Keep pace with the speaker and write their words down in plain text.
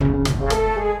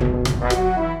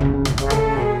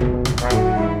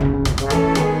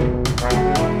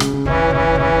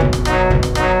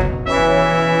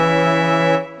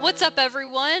up,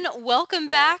 everyone? Welcome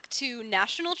back to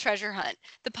National Treasure Hunt,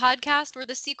 the podcast where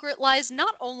the secret lies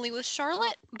not only with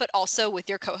Charlotte, but also with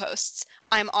your co-hosts.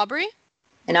 I'm Aubrey.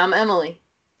 And I'm Emily.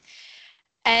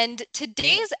 And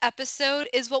today's episode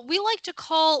is what we like to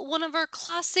call one of our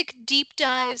classic deep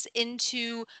dives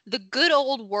into the good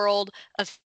old world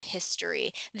of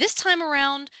history. This time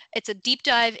around, it's a deep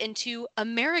dive into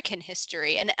American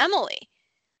history. And Emily,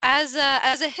 as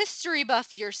a history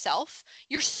buff yourself,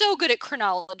 you're so good at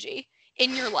chronology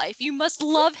in your life. You must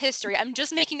love history. I'm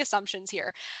just making assumptions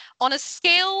here. On a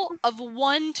scale of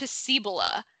 1 to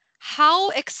Cibola, how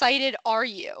excited are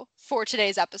you for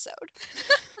today's episode?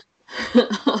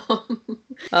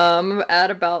 At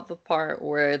about the part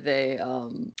where they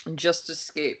just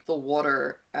escape the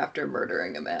water after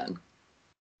murdering a man.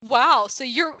 Wow, so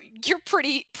you're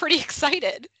pretty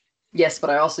excited. Yes, but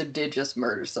I also did just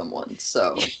murder someone,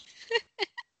 so...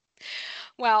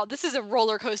 Wow, this is a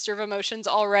roller coaster of emotions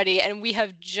already, and we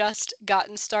have just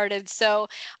gotten started. So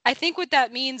I think what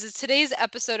that means is today's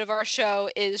episode of our show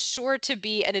is sure to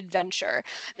be an adventure.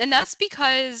 And that's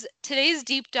because today's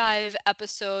deep dive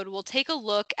episode will take a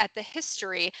look at the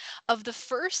history of the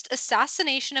first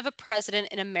assassination of a president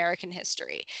in American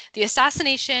history, the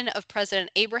assassination of President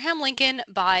Abraham Lincoln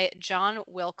by John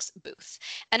Wilkes Booth.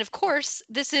 And of course,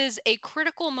 this is a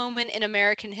critical moment in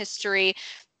American history,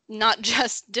 not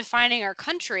just defining our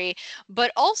country, but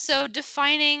also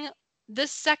defining the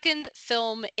second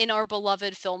film in our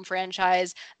beloved film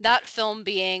franchise, that film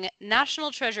being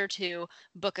National Treasure 2,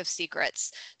 Book of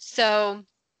Secrets. So,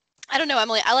 I don't know,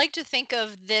 Emily, I like to think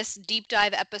of this deep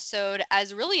dive episode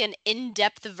as really an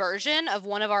in-depth version of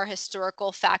one of our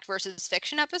historical fact versus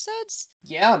fiction episodes.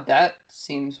 Yeah, that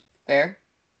seems fair.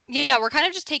 Yeah, we're kind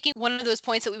of just taking one of those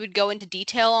points that we would go into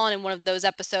detail on in one of those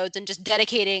episodes and just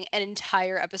dedicating an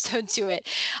entire episode to it.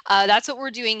 That's what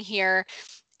we're doing here,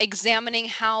 examining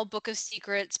how Book of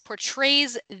Secrets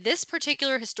portrays this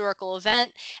particular historical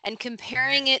event and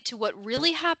comparing it to what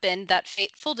really happened that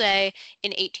fateful day in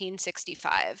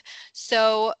 1865.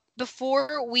 So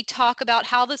before we talk about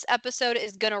how this episode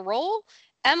is going to roll,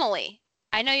 Emily,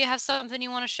 I know you have something you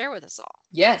want to share with us all.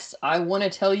 Yes, I want to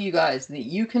tell you guys that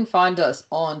you can find us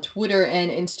on Twitter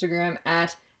and Instagram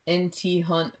at NT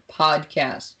Hunt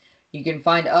Podcast. You can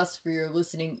find us for your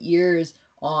listening ears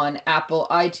on Apple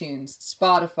iTunes,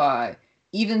 Spotify,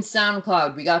 even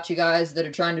SoundCloud. We got you guys that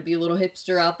are trying to be a little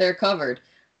hipster out there covered.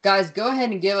 Guys, go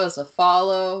ahead and give us a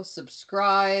follow,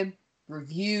 subscribe,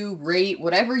 review, rate,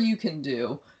 whatever you can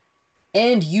do.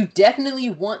 And you definitely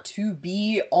want to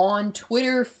be on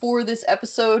Twitter for this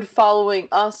episode, following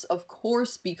us, of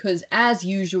course, because as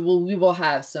usual, we will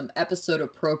have some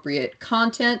episode-appropriate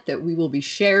content that we will be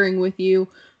sharing with you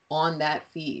on that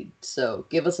feed. So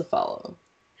give us a follow.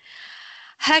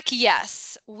 Heck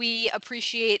yes. We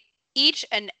appreciate each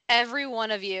and every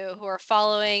one of you who are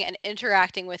following and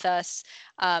interacting with us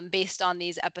based on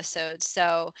these episodes.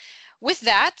 So with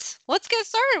that, let's get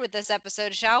started with this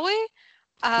episode, shall we?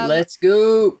 Let's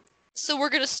go! So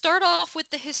we're going to start off with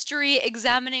the history,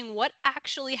 examining what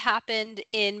actually happened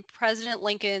in President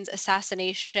Lincoln's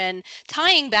assassination,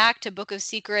 tying back to Book of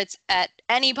Secrets at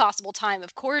any possible time,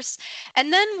 of course.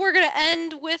 And then we're going to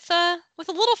end with a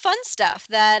little fun stuff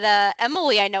that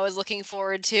Emily, I know, is looking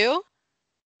forward to.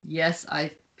 Yes,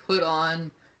 I put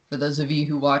on, for those of you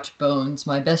who watch Bones,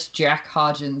 my best Jack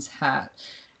Hodgins hat,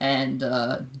 and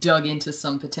dug into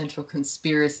some potential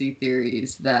conspiracy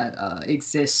theories that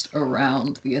exist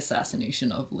around the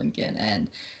assassination of Lincoln. And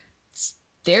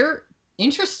they're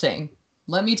interesting,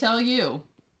 let me tell you.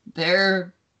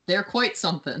 They're quite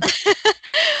something.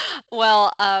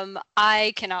 Well,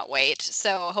 I cannot wait.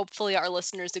 So hopefully our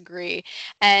listeners agree.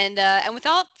 And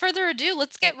without further ado,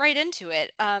 let's get right into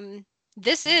it.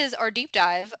 This is our deep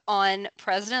dive on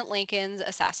President Lincoln's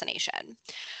assassination.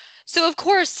 So, of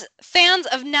course, fans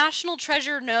of National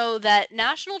Treasure know that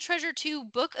National Treasure 2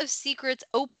 Book of Secrets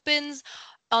opens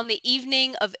on the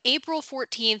evening of April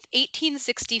 14th,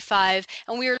 1865,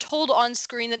 and we are told on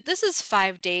screen that this is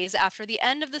 5 days after the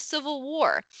end of the Civil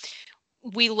War.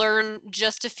 We learn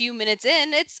just a few minutes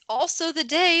in, it's also the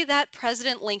day that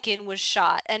President Lincoln was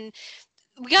shot. And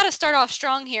we got to start off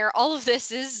strong here. All of this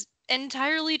is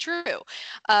entirely true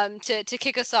to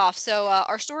kick us off. So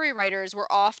our story writers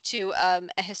were off to a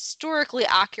historically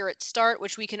accurate start,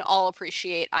 which we can all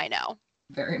appreciate, I know.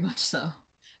 Very much so.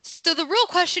 So the real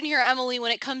question here, Emily,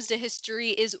 when it comes to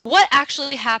history is what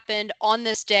actually happened on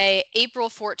this day, April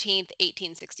 14th,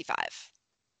 1865?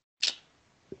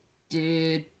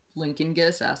 Did Lincoln get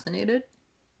assassinated?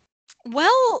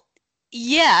 Well,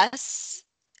 yes.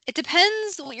 It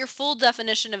depends what your full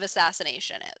definition of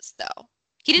assassination is, though.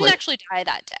 He didn't actually die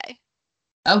that day.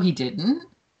 Oh, he didn't?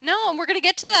 No, and we're gonna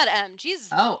get to that, M. Jeez.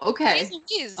 Oh, okay. Jeez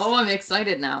Louise. Oh, I'm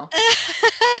excited now.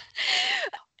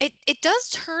 It does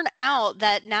turn out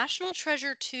that National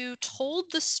Treasure 2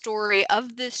 told the story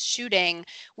of this shooting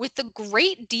with a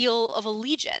great deal of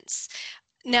allegiance.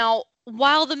 Now,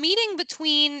 while the meeting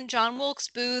between John Wilkes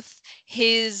Booth,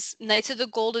 his Knights of the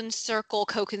Golden Circle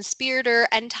co-conspirator,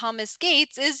 and Thomas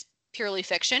Gates is purely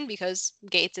fiction because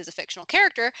Gates is a fictional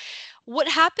character, what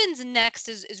happens next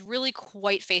is really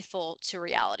quite faithful to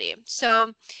reality.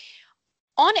 So,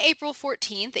 on April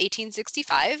 14th,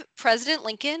 1865, President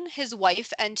Lincoln, his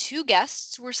wife, and two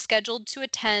guests were scheduled to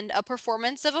attend a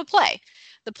performance of a play.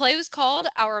 The play was called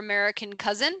Our American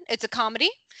Cousin. It's a comedy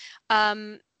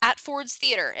at Ford's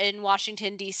Theater in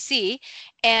Washington, D.C.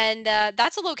 And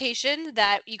that's a location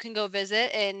that you can go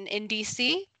visit in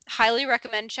D.C. Highly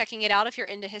recommend checking it out if you're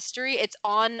into history. It's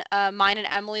on mine and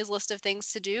Emily's list of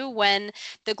things to do when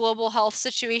the global health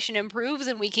situation improves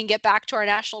and we can get back to our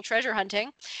national treasure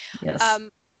hunting. Yes.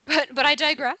 But I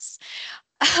digress.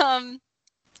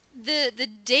 The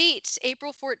date,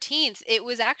 April 14th, it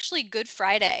was actually Good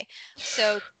Friday.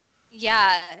 So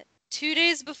yeah, 2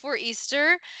 days before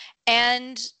Easter,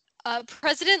 and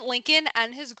President Lincoln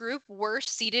and his group were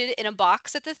seated in a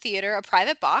box at the theater, a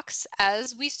private box,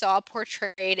 as we saw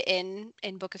portrayed in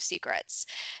Book of Secrets.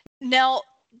 Now,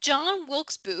 John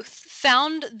Wilkes Booth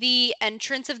found the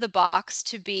entrance of the box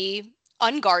to be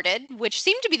unguarded, which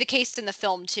seemed to be the case in the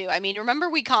film too. I mean, remember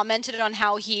we commented on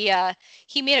how he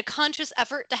made a conscious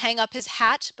effort to hang up his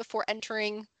hat before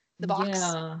entering the box.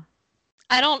 Yeah.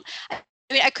 I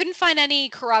mean, I couldn't find any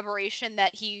corroboration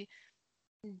that he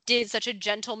did such a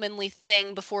gentlemanly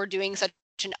thing before doing such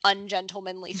an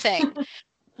ungentlemanly thing.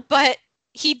 But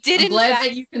he did. I'm glad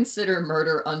that you consider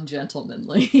murder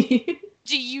ungentlemanly.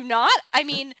 Do you not? I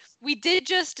mean, we did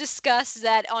just discuss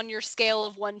that on your scale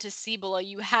of 1 to Cibola,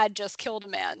 you had just killed a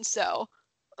man, so.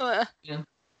 Yeah.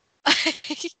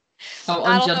 How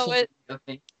ungentlemanly of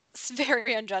me. It's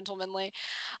very ungentlemanly.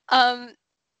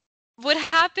 What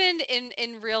happened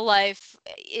in real life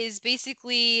is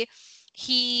basically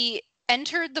he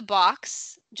entered the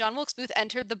box. John Wilkes Booth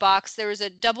entered the box. There was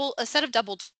a set of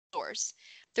double doors.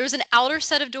 There was an outer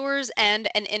set of doors and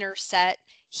an inner set.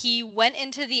 He went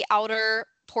into the outer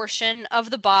portion of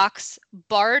the box,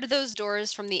 barred those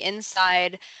doors from the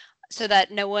inside so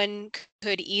that no one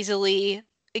could easily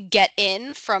get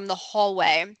in from the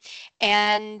hallway.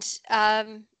 And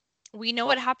we know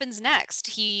what happens next.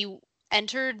 He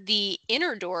entered the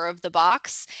inner door of the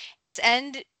box,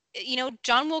 and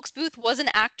John Wilkes Booth was an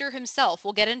actor himself.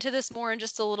 We'll get into this more in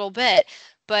just a little bit,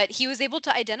 but he was able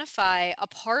to identify a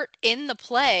part in the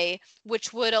play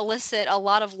which would elicit a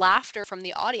lot of laughter from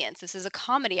the audience. This is a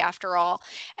comedy after all.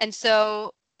 And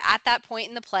so at that point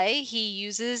in the play, he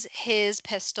uses his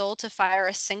pistol to fire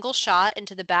a single shot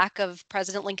into the back of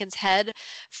President Lincoln's head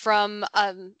from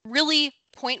really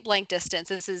point blank distance.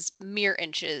 This is mere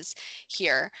inches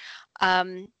here.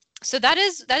 So that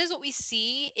is what we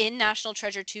see in National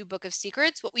Treasure 2 Book of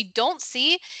Secrets. What we don't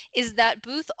see is that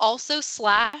Booth also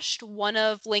slashed one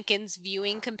of Lincoln's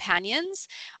viewing companions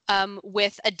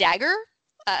with a dagger,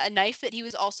 a knife that he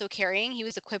was also carrying. He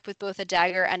was equipped with both a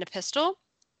dagger and a pistol.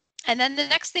 And then the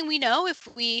next thing we know, if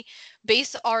we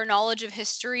base our knowledge of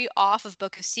history off of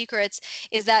Book of Secrets,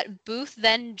 is that Booth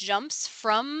then jumps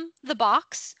from the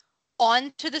box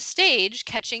onto the stage,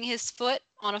 catching his foot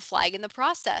on a flag in the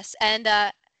process. And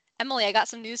Emily, I got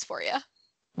some news for you.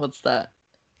 What's that?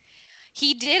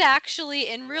 He did actually,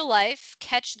 in real life,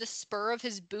 catch the spur of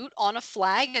his boot on a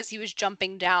flag as he was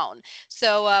jumping down.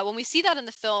 So when we see that in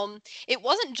the film, it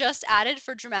wasn't just added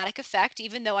for dramatic effect,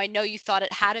 even though I know you thought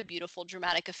it had a beautiful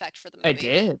dramatic effect for the movie. I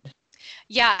did.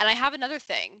 Yeah, and I have another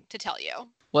thing to tell you.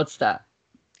 What's that?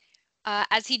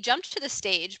 As he jumped to the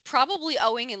stage, probably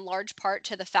owing in large part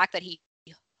to the fact that he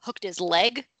hooked his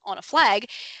leg on a flag,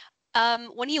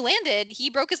 when he landed, he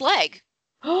broke his leg.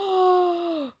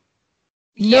 Oh,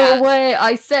 no way!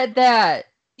 I said that.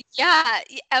 Yeah,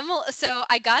 Emily. So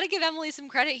I got to give Emily some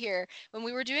credit here. When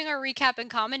we were doing our recap and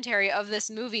commentary of this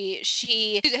movie,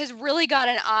 she has really got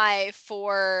an eye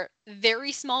for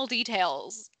very small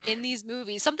details in these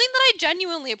movies. Something that I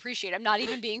genuinely appreciate. I'm not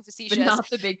even being facetious. But not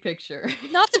the big picture.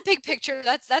 Not the big picture.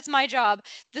 That's my job.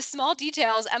 The small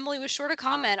details. Emily was sure to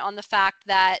comment on the fact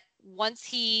that once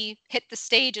he hit the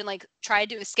stage and tried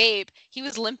to escape, he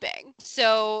was limping.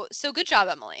 So good job,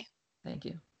 Emily. Thank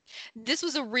you. This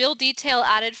was a real detail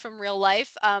added from real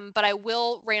life, but I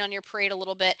will rain on your parade a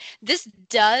little bit. This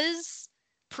does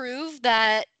prove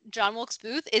that John Wilkes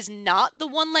Booth is not the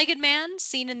one-legged man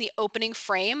seen in the opening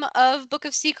frame of Book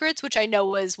of Secrets, which I know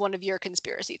was one of your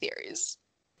conspiracy theories.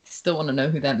 Still want to know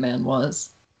who that man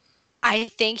was. I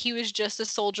think he was just a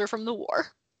soldier from the war.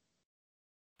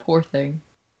 Poor thing.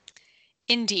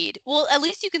 Indeed. Well, at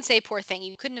least you can say poor thing.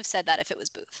 You couldn't have said that if it was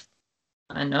Booth.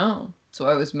 I know. So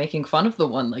I was making fun of the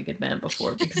one-legged man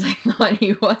before because I thought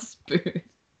he was Booth.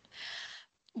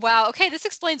 Wow, okay, this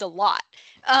explains a lot.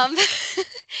 Um,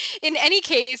 in any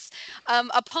case,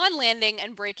 upon landing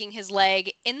and breaking his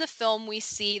leg, in the film we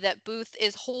see that Booth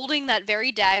is holding that very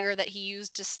dagger that he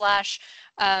used to slash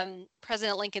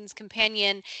President Lincoln's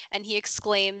companion, and he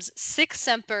exclaims, "Sic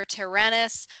semper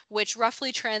tyrannis," which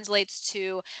roughly translates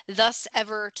to, "Thus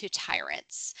ever to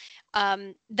tyrants."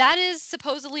 That is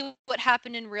supposedly what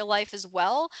happened in real life as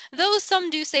well, though some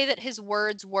do say that his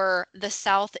words were, "The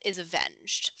South is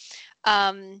avenged."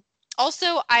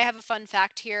 Also, I have a fun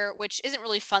fact here, which isn't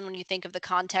really fun when you think of the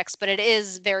context, but it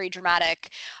is very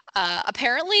dramatic.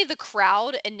 Apparently, the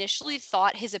crowd initially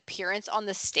thought his appearance on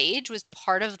the stage was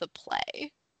part of the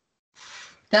play.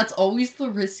 That's always the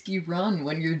risk you run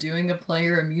when you're doing a play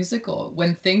or a musical.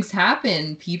 When things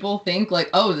happen, people think like,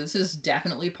 "Oh, this is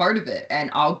definitely part of it." And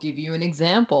I'll give you an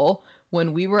example.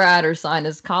 When we were at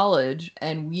Ursinus College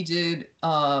and we did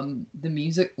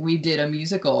we did a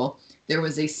musical, there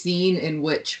was a scene in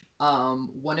which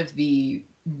one of the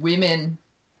women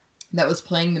that was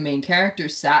playing the main character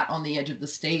sat on the edge of the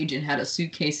stage and had a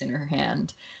suitcase in her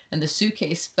hand, and the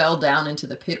suitcase fell down into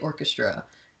the pit orchestra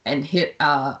and hit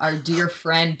our dear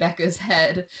friend Becca's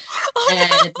head.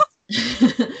 And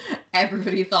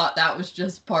everybody thought that was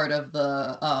just part of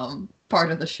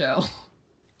the show.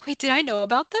 Wait, did I know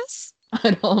about this?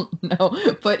 I don't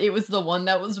know, but it was the one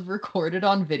that was recorded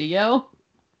on video.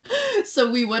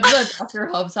 So we went to Dr.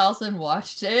 Hub's house and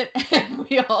watched it, and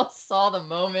we all saw the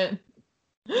moment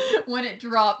when it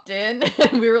dropped in,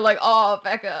 and we were like, "Oh,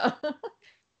 Becca."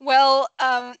 Well,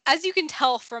 as you can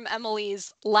tell from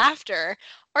Emily's laughter,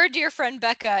 our dear friend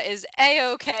Becca is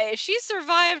A-okay. She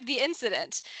survived the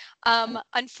incident.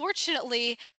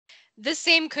 Unfortunately, the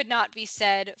same could not be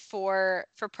said for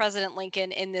President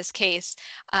Lincoln in this case,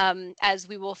 as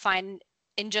we will find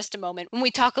in just a moment when we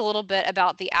talk a little bit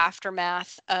about the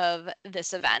aftermath of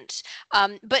this event.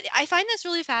 But I find this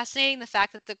really fascinating, the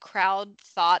fact that the crowd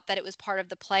thought that it was part of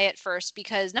the play at first,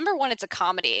 because number one, it's a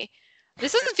comedy.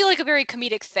 This doesn't feel like a very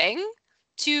comedic thing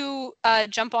to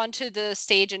jump onto the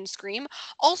stage and scream.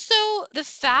 Also, the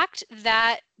fact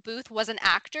that Booth was an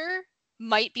actor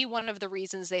might be one of the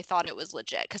reasons they thought it was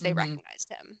legit, because they recognized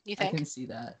him. You I think? can see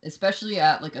that, especially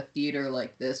at like a theater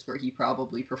like this where he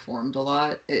probably performed a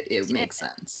lot. It makes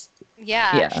sense.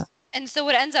 Yeah. Yeah. And so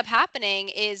what ends up happening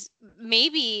is,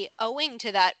 maybe owing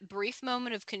to that brief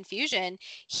moment of confusion,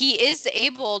 he is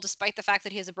able, despite the fact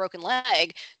that he has a broken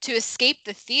leg, to escape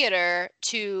the theater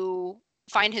to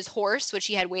find his horse, which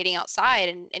he had waiting outside,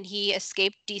 and he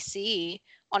escaped DC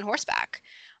on horseback.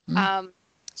 Mm.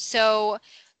 So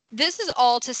this is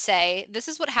all to say, this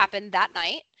is what happened that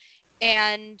night.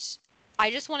 And I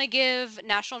just want to give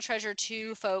National Treasure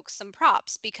 2 folks some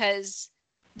props, because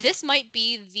this might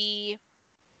be the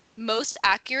most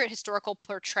accurate historical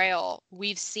portrayal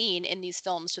we've seen in these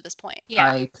films to this point.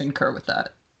 Yeah. I concur with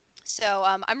that. So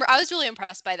I was really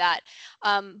impressed by that.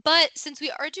 But since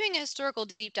we are doing a historical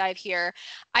deep dive here,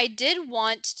 I did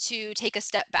want to take a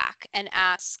step back and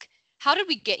ask, how did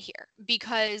we get here?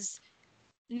 Because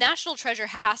National Treasure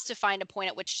has to find a point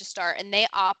at which to start, and they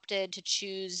opted to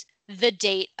choose the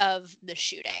date of the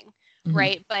shooting,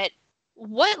 right? But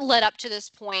what led up to this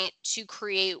point to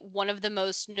create one of the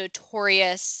most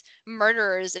notorious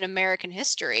murderers in American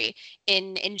history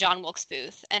in John Wilkes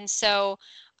Booth? And so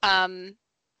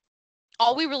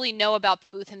all we really know about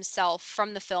Booth himself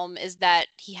from the film is that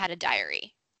he had a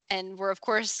diary. And we're, of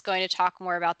course, going to talk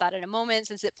more about that in a moment,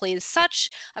 since it plays such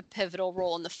a pivotal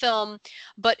role in the film.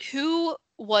 But who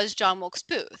was John Wilkes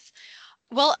Booth?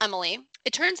 Well, Emily,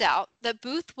 it turns out that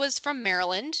Booth was from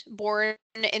Maryland, born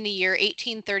in the year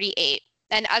 1838.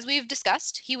 And as we've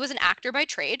discussed, he was an actor by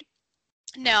trade.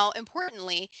 Now,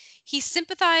 importantly, he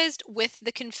sympathized with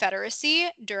the Confederacy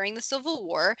during the Civil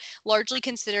War, largely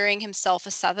considering himself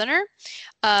a Southerner,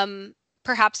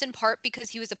 perhaps in part because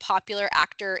he was a popular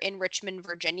actor in Richmond,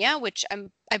 Virginia, which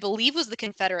I believe was the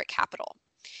Confederate capital.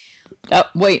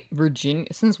 Wait, Virginia?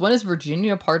 Since when is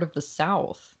Virginia part of the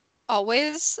South?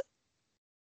 Always.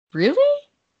 Really?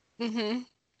 Mm-hmm.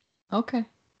 Okay.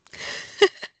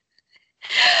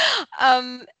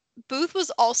 Booth was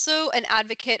also an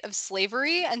advocate of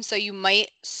slavery, and so you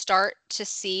might start to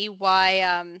see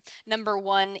why number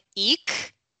one,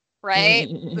 eek, right?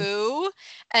 Boo.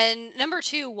 And number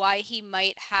two, why he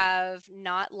might have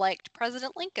not liked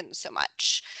President Lincoln so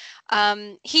much.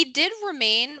 He did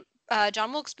remain,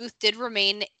 John Wilkes Booth did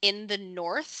remain in the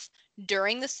North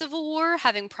during the Civil War,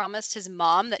 having promised his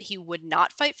mom that he would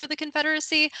not fight for the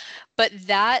Confederacy, but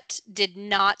that did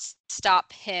not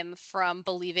stop him from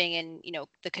believing in,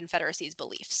 the Confederacy's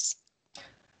beliefs.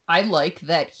 I like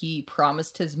that he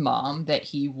promised his mom that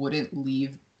he wouldn't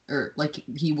leave, or like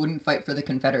he wouldn't fight for the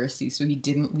Confederacy, so he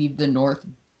didn't leave the North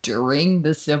during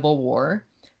the Civil War.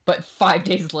 But 5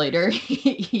 days later,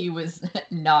 he was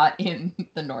not in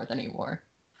the North anymore.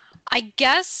 I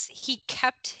guess he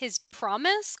kept his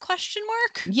promise, ?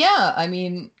 Yeah, I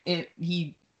mean,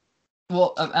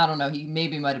 well, I don't know, he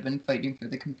maybe might have been fighting for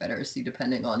the Confederacy,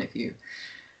 depending on if you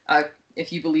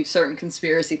believe certain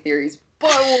conspiracy theories,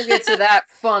 but we'll get to that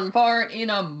fun part in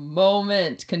a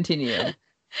moment. Continue.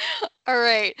 All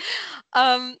right.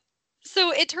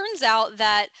 So it turns out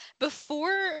that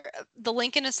before the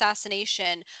Lincoln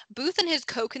assassination, Booth and his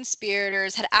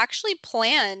co-conspirators had actually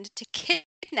planned to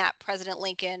kidnap President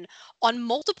Lincoln on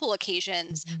multiple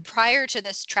occasions prior to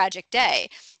this tragic day.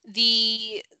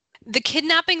 The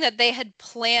kidnapping that they had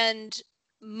planned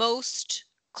most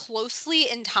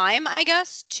closely in time, I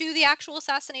guess, to the actual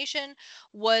assassination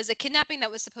was a kidnapping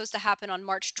that was supposed to happen on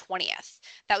March 20th.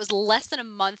 That was less than a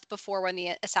month before when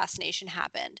the assassination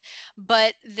happened.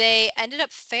 But they ended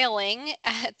up failing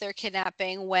at their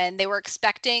kidnapping when they were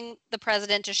expecting the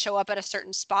president to show up at a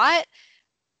certain spot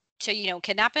to,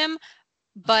 kidnap him.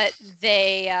 But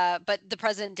but the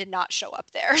president did not show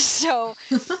up there. So,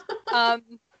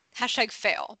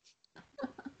 #fail.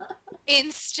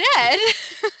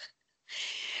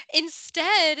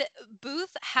 Instead,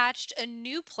 Booth hatched a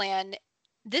new plan,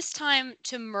 this time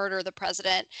to murder the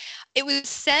president. It was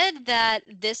said that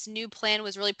this new plan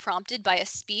was really prompted by a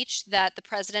speech that the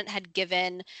president had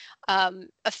given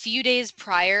a few days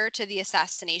prior to the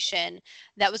assassination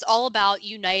that was all about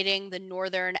uniting the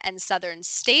northern and southern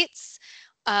states.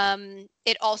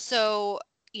 It also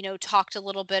talked a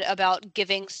little bit about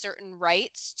giving certain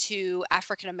rights to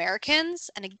African Americans.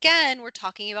 And again, we're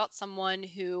talking about someone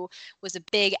who was a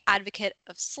big advocate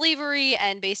of slavery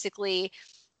and basically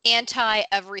anti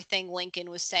everything Lincoln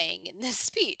was saying in this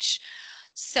speech.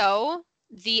 So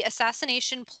the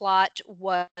assassination plot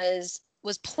was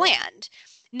planned.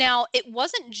 Now, it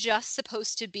wasn't just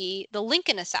supposed to be the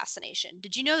Lincoln assassination.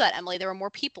 Did you know that, Emily? There were more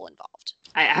people involved.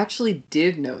 I actually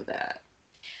did know that.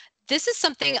 This is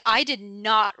something I did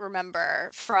not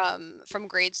remember from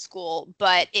grade school,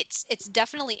 but it's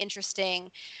definitely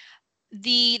interesting.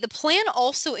 The plan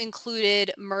also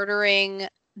included murdering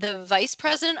the vice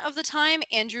president of the time,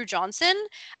 Andrew Johnson,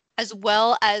 as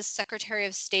well as Secretary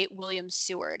of State William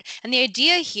Seward. And the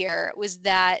idea here was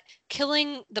that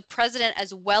killing the president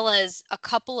as well as a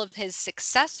couple of his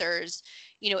successors,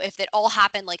 if it all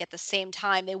happened like at the same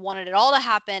time, they wanted it all to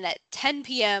happen at 10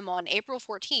 p.m. on April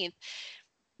 14th.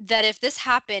 That if this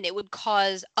happened, it would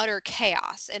cause utter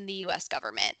chaos in the U.S.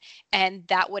 government, and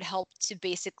that would help to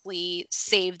basically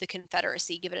save the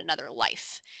Confederacy, give it another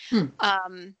life.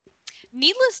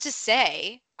 Needless to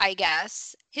say, I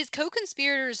guess, his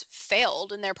co-conspirators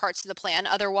failed in their parts of the plan.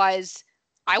 Otherwise,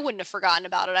 I wouldn't have forgotten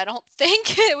about it. I don't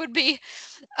think it would be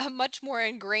a much more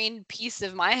ingrained piece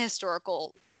of my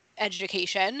historical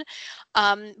education.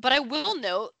 But I will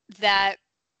note that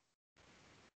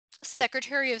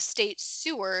Secretary of State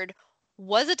Seward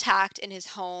was attacked in his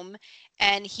home,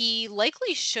 and he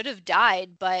likely should have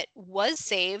died, but was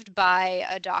saved by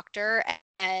a doctor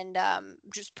and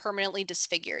just permanently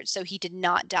disfigured. So he did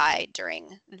not die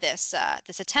during this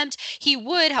attempt. He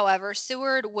would, however,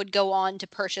 Seward would go on to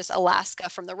purchase Alaska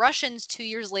from the Russians 2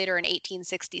 years later in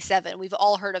 1867. We've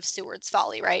all heard of Seward's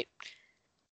Folly, right?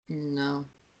 No.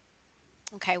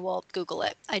 Okay, well, Google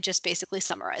it. I just basically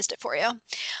summarized it for you.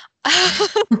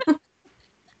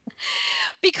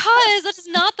 Because that's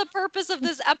not the purpose of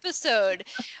this episode.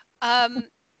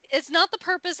 It's not the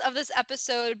purpose of this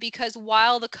episode because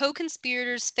while the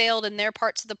co-conspirators failed in their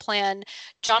parts of the plan,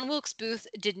 John Wilkes Booth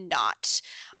did not.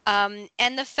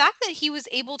 And the fact that he was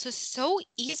able to so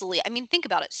easily, I mean, think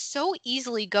about it, so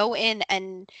easily go in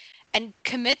and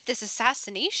commit this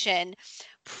assassination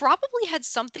probably had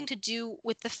something to do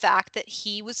with the fact that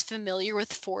he was familiar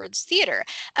with Ford's Theater.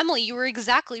 Emily, you were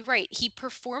exactly right. He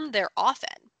performed there often.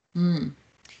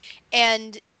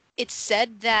 And it's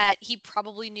said that he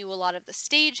probably knew a lot of the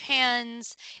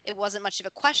stagehands. It wasn't much of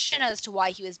a question as to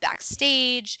why he was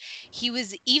backstage. He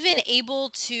was even able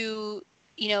to,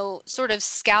 sort of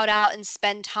scout out and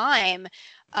spend time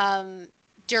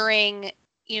during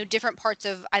different parts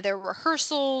of either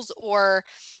rehearsals or,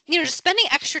 just spending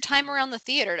extra time around the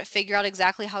theater to figure out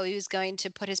exactly how he was going to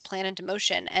put his plan into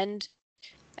motion. And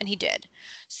he did.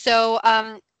 So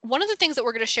one of the things that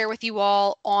we're going to share with you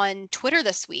all on Twitter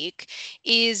this week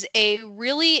is a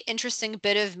really interesting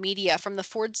bit of media from the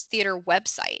Ford's Theater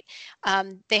website.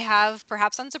 They have,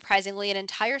 perhaps unsurprisingly, an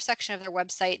entire section of their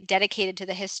website dedicated to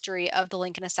the history of the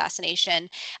Lincoln assassination.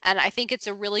 And I think it's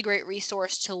a really great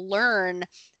resource to learn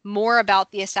more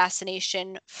about the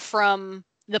assassination from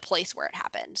the place where it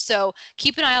happened. So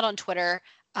keep an eye out on Twitter.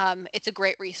 It's a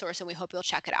great resource, and we hope you'll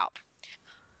check it out.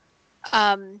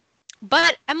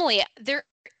 But Emily, there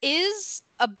is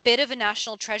a bit of a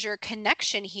national treasure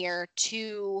connection here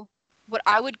to what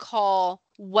I would call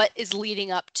what is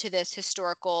leading up to this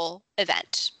historical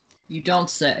event. You don't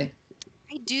say.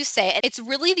 I do say. It's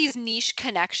really these niche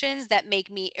connections that make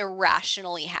me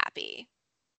irrationally happy.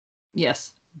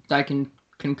 Yes, I can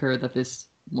concur that this,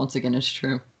 once again, is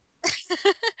true.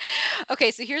 Okay,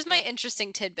 so here's my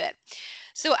interesting tidbit.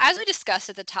 So as we discussed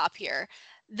at the top here,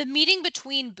 the meeting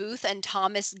between Booth and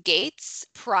Thomas Gates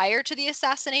prior to the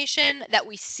assassination that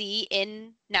we see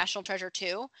in National Treasure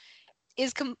 2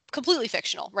 is completely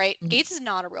fictional, right? Mm-hmm. Gates is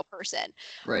not a real person.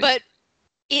 Right. But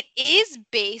it is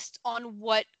based on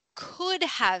what could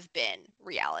have been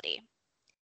reality.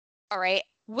 All right?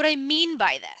 What I mean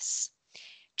by this,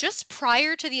 just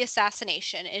prior to the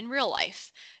assassination in real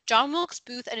life, John Wilkes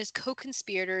Booth and his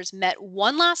co-conspirators met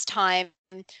one last time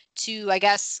to, I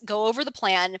guess, go over the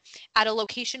plan at a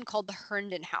location called the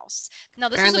Herndon House. Now,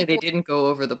 this apparently they didn't go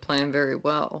over the plan very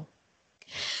well.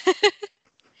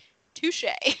 Touche.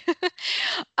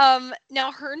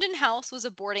 Now, Herndon House was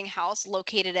a boarding house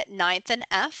located at 9th and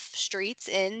F Streets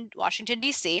in Washington,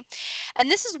 D.C.,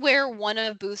 and this is where one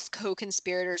of Booth's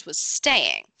co-conspirators was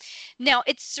staying. Now,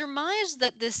 it's surmised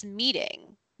that this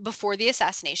meeting before the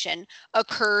assassination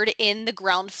occurred in the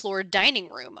ground floor dining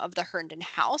room of the Herndon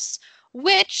House,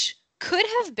 which could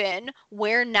have been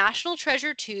where National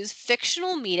Treasure 2's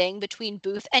fictional meeting between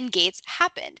Booth and Gates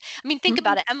happened. I mean, think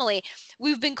about it, Emily.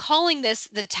 We've been calling this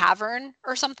the tavern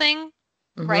or something,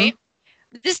 right?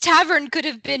 This tavern could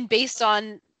have been based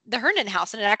on the Herndon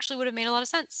House, and it actually would have made a lot of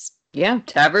sense. Yeah,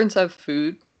 taverns have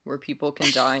food where people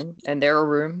can dine, and they're a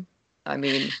room. I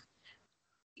mean...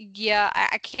 Yeah,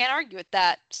 I can't argue with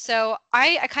that. So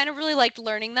I kind of really liked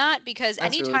learning that, because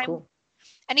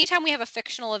anytime we have a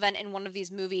fictional event in one of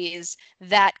these movies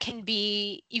that can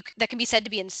be said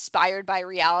to be inspired by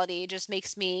reality, just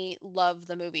makes me love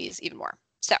the movies even more.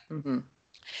 So,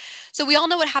 So we all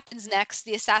know what happens next,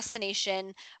 the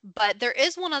assassination, but there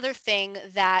is one other thing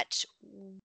that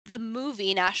the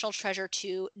movie National Treasure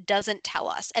 2 doesn't tell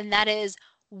us, and that is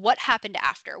what happened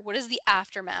after. What is the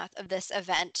aftermath of this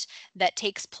event that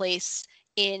takes place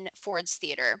in Ford's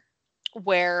Theater,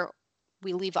 where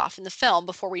we leave off in the film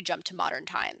before we jump to modern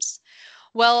times?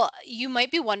 Well, you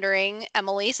might be wondering,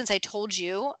 Emily, since I told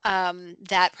you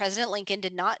that President Lincoln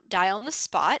did not die on the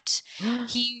spot.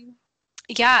 He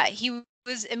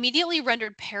was immediately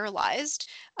rendered paralyzed.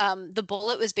 The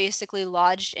bullet was basically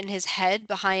lodged in his head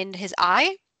behind his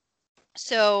eye.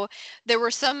 So there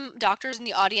were some doctors in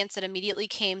the audience that immediately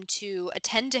came to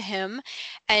attend to him,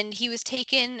 and he was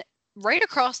taken right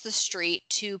across the street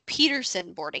to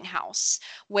Peterson Boarding House,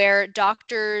 where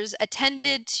doctors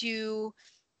attended to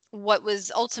what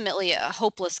was ultimately a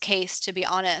hopeless case, to be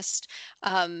honest.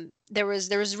 There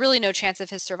was really no chance of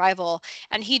his survival,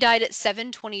 and he died at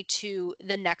 7:22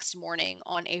 the next morning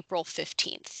on April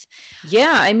 15th.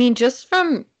 Yeah, I mean, just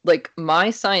from like my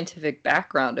scientific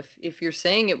background, if you're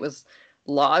saying it was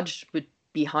lodged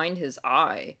behind his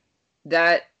eye,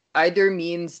 that either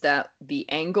means that the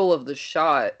angle of the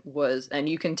shot was, and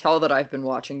you can tell that I've been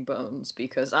watching Bones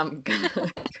because I'm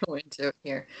gonna go into it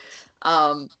here.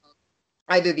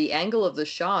 Either the angle of the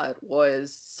shot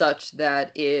was such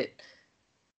that it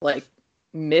like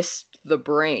missed the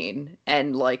brain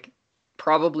and like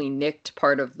probably nicked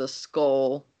part of the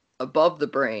skull above the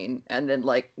brain, and then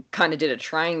like kind of did a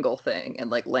triangle thing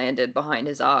and like landed behind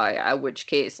his eye, at which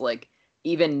case like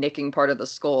even nicking part of the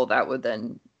skull, that would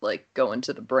then like go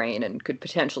into the brain and could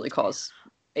potentially cause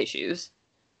issues.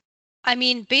 I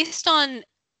mean, based on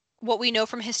what we know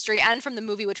from history and from the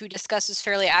movie, which we discussed is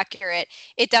fairly accurate,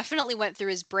 it definitely went through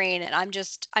his brain, and I'm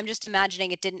just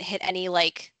imagining it didn't hit any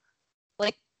like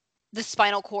the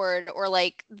spinal cord or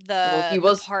like he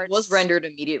was rendered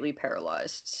immediately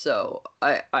paralyzed, so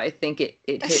I think it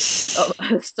hit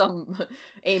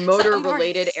a motor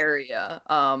related area.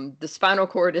 The spinal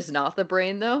cord is not the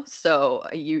brain though, so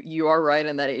you are right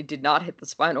in that it did not hit the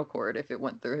spinal cord if it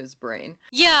went through his brain.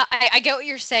 Yeah, I get what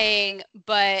you're saying,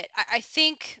 but I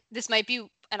think this might be,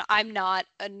 and I'm not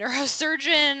a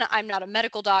neurosurgeon, I'm not a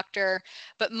medical doctor,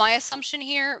 but my assumption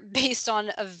here, based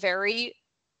on a very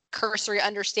cursory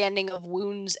understanding of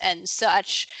wounds and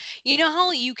such, you know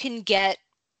how you can get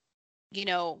you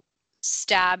know,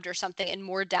 stabbed or something, and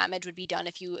more damage would be done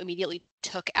if you immediately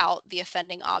took out the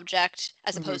offending object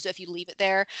as opposed to if you leave it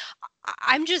there.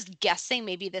 I'm just guessing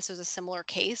maybe this was a similar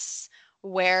case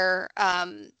where,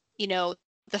 you know,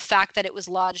 the fact that it was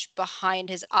lodged behind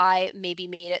his eye maybe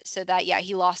made it so that, yeah,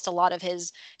 he lost a lot of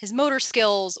his motor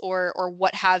skills or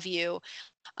what have you.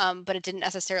 But it didn't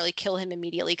necessarily kill him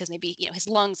immediately because maybe, you know, his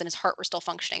lungs and his heart were still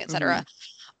functioning, etc.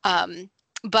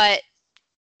 But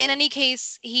in any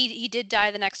case, he did die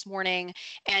the next morning,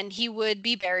 and he would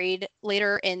be buried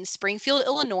later in Springfield,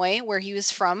 Illinois, where he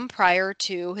was from prior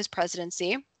to his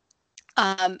presidency.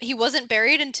 He wasn't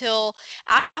buried until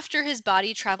after his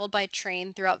body traveled by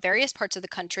train throughout various parts of the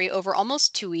country over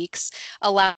almost 2 weeks,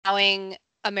 allowing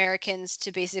Americans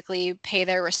to basically pay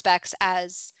their respects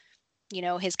as, you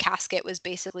know, his casket was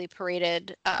basically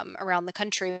paraded around the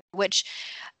country, which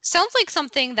sounds like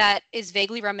something that is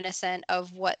vaguely reminiscent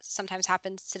of what sometimes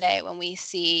happens today when we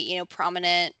see, you know,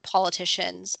 prominent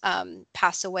politicians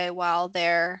pass away while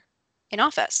they're in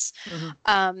office.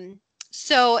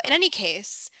 So in any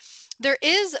case, there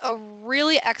is a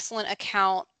really excellent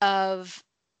account of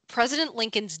President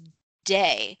Lincoln's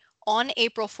day on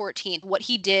April 14th, what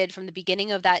he did from the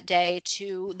beginning of that day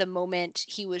to the moment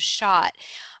he was shot.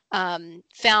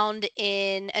 Found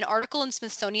in an article in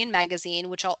Smithsonian Magazine,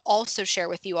 which I'll also share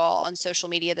with you all on social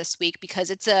media this week,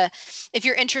 because if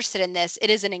you're interested in this,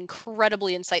 it is an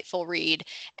incredibly insightful read.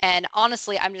 And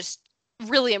honestly, I'm just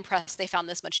really impressed they found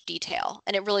this much detail,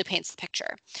 and it really paints the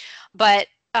picture. But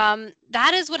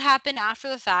that is what happened after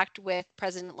the fact with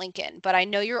President Lincoln. But I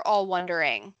know you're all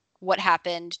wondering what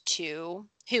happened to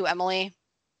who, Emily?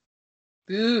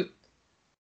 Booth.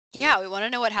 Yeah, we want to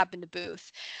know what happened to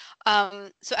Booth.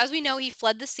 So as we know, he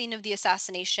fled the scene of the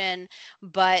assassination,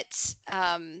 but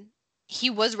he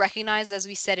was recognized, as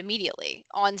we said, immediately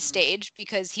on stage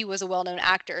because he was a well-known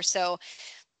actor. So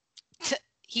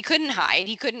he couldn't hide.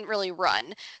 He couldn't really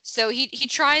run. So he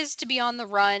tries to be on the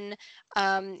run.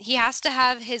 He has to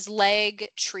have his leg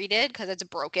treated because it's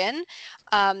broken.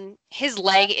 His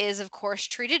leg is, of course,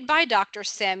 treated by Dr.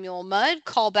 Samuel Mudd.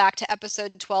 Call back to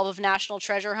episode 12 of National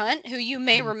Treasure Hunt, who you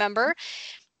may remember.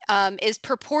 Is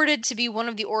purported to be one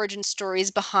of the origin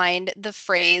stories behind the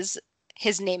phrase,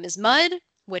 "His name is Mudd,"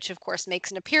 which of course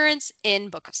makes an appearance in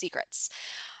Book of Secrets.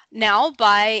 Now,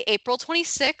 by April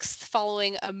 26th,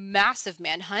 following a massive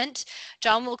manhunt,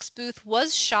 John Wilkes Booth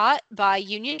was shot by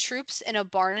Union troops in a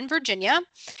barn in Virginia.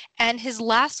 And his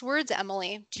last words,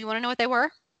 Emily, do you want to know what they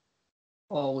were?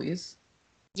 Always.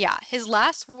 Yeah, his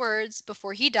last words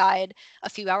before he died a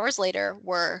few hours later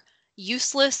were,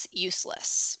 "Useless,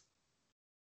 useless."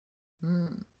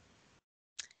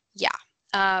 Yeah.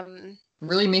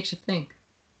 Really makes you think.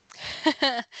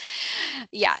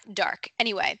 Yeah, dark.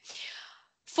 Anyway,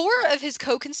 4 of his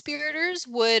co-conspirators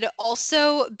would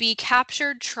also be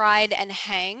captured, tried, and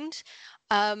hanged.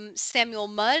 Samuel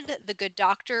Mudd, the good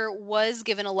doctor, was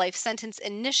given a life sentence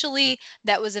initially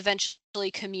that was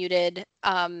eventually commuted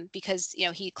because, you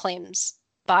know, he claims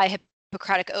by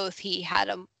Hippocratic oath he had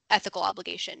an ethical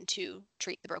obligation to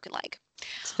treat the broken leg.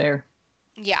 It's fair.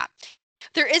 Yeah.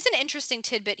 There is an interesting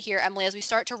tidbit here, Emily, as we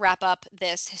start to wrap up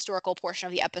this historical portion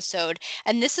of the episode.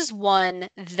 And this is one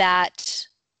that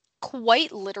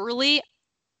quite literally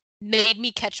made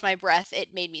me catch my breath.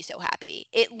 It made me so happy.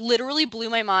 It literally blew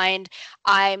my mind.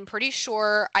 I'm pretty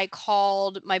sure I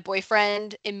called my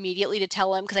boyfriend immediately to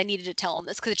tell him, because I needed to tell him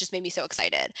this because it just made me so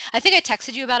excited. I think I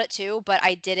texted you about it too, but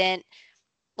I didn't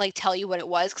like tell you what it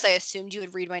was because I assumed you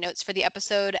would read my notes for the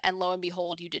episode, and lo and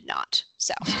behold, you did not.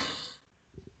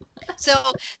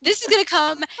 So this is going to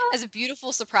come as a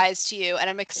beautiful surprise to you, and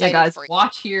I'm excited guys, for you.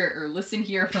 Watch here or listen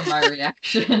here for my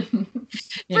reaction.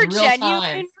 For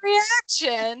genuine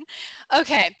reaction.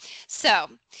 Okay, so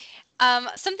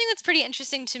something that's pretty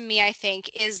interesting to me, I think,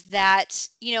 is that,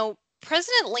 you know,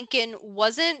 President Lincoln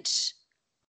wasn't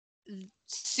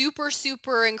super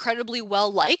incredibly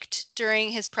well liked during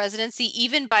his presidency,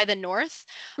 even by the North.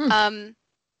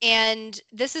 And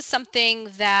this is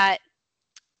something that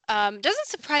doesn't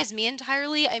surprise me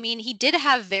entirely. I mean, he did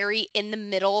have very in the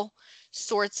middle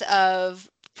sorts of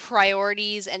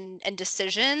priorities and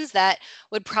decisions that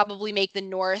would probably make the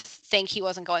North think he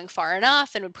wasn't going far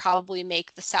enough, and would probably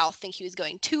make the South think he was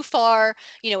going too far,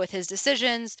 you know, with his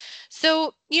decisions.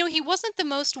 So, you know, he wasn't the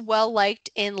most well-liked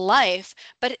in life,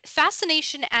 but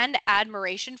fascination and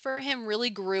admiration for him really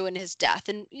grew in his death.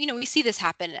 And, you know, we see this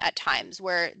happen at times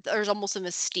where there's almost a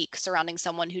mystique surrounding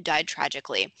someone who died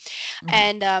tragically.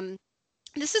 And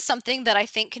this is something that I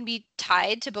think can be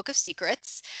tied to Book of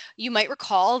Secrets. You might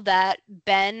recall that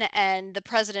Ben and the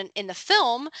president in the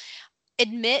film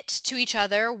admit to each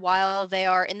other while they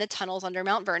are in the tunnels under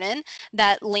Mount Vernon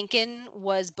that Lincoln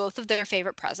was both of their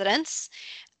favorite presidents.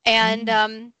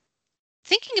 And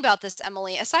thinking about this,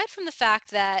 Emily, aside from the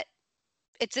fact that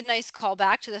it's a nice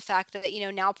callback to the fact that,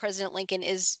 now President Lincoln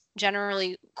is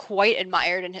generally quite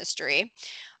admired in history.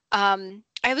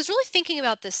 I was really thinking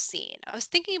about this scene. I was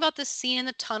thinking about this scene in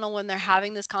the tunnel when they're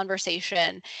having this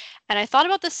conversation. And I thought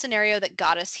about the scenario that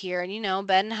got us here. And,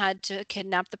 Ben had to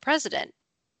kidnap the president.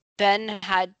 Ben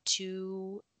had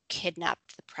to kidnap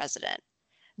the president.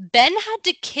 Ben had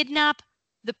to kidnap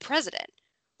the president.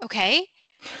 Okay?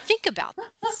 Think about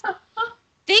this.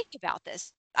 Think about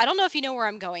this. I don't know if you know where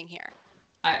I'm going here.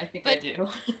 I think I do.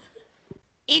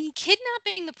 In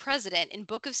kidnapping the president in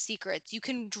Book of Secrets, you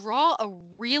can draw a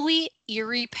really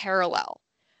eerie parallel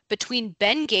between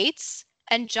Ben Gates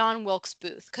and John Wilkes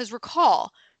Booth. Because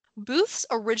recall, Booth's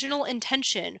original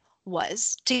intention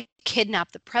was to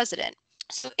kidnap the president.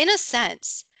 So in a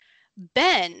sense,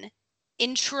 Ben,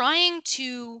 in trying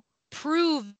to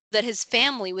prove that his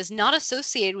family was not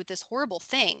associated with this horrible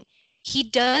thing, he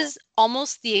does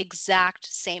almost the exact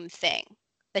same thing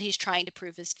that he's trying to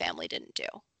prove his family didn't do.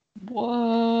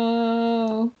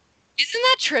 Whoa. Isn't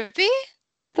that trippy?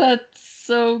 That's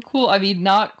so cool. I mean,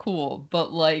 not cool,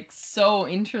 but like so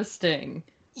interesting.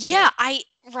 Yeah,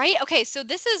 right? Okay, so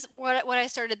this is what I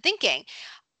started thinking.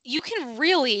 You can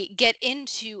really get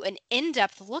into an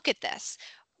in-depth look at this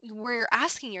where you're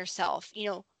asking yourself,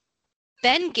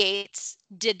 Ben Gates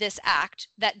did this act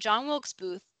that John Wilkes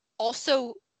Booth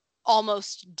also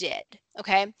almost did,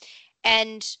 okay?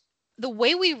 And the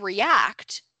way we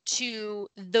react to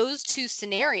those two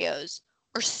scenarios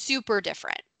are super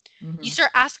different. You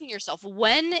start asking yourself,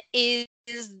 when is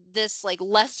this like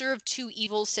lesser of two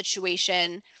evils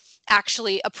situation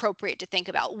actually appropriate to think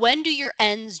about? When do your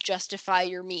ends justify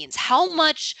your means? How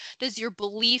much does your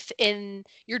belief in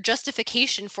your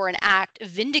justification for an act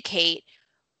vindicate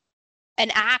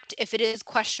an act if it is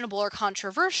questionable or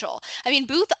controversial? I mean,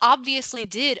 Booth obviously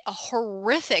did a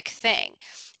horrific thing.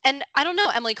 And I don't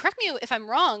know, Emily, correct me if I'm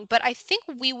wrong, but I think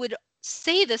we would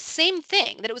say the same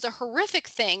thing, that it was a horrific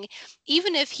thing,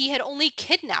 even if he had only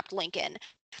kidnapped Lincoln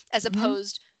as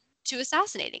opposed to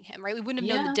assassinating him, right? We wouldn't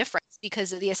have known the difference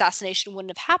because the assassination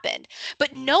wouldn't have happened.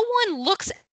 But no one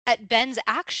looks at Ben's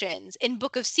actions in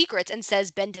Book of Secrets and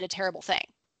says Ben did a terrible thing.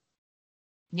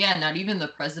 Yeah, not even the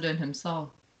president himself.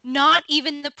 Not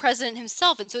even the president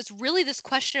himself. And so it's really this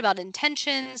question about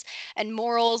intentions and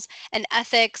morals and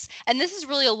ethics. And this is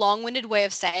really a long-winded way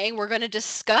of saying we're going to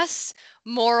discuss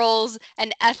morals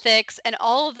and ethics and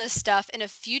all of this stuff in a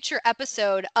future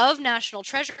episode of National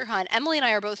Treasure Hunt. Emily and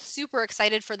I are both super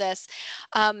excited for this.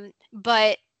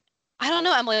 But I don't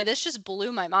know, Emily, this just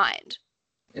blew my mind.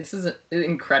 This is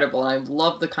incredible, and I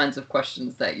love the kinds of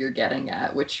questions that you're getting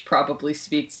at, which probably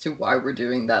speaks to why we're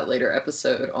doing that later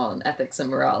episode on ethics and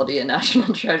morality and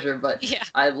National Treasure, but yeah.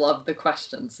 I love the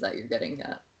questions that you're getting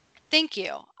at. Thank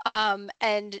you.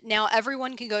 And now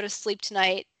everyone can go to sleep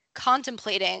tonight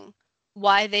contemplating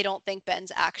why they don't think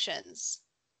Ben's actions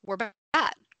were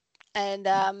bad. And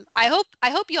I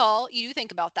hope you do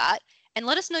think about that. And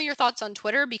let us know your thoughts on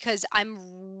Twitter, because I'm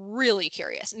really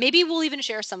curious. Maybe we'll even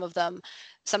share some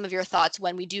of your thoughts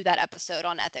when we do that episode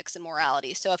on ethics and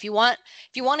morality. So if you want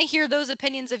to hear those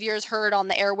opinions of yours heard on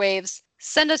the airwaves,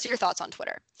 send us your thoughts on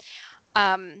Twitter.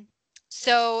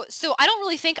 So I don't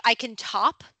really think I can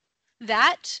top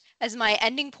that as my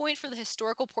ending point for the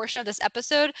historical portion of this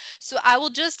episode. So I will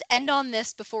just end on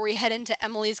this before we head into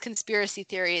Emily's conspiracy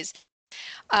theories.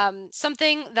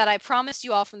 Something that I promised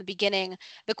you all from the beginning,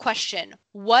 the question,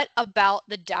 what about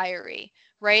the diary,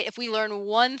 right? If we learn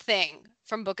one thing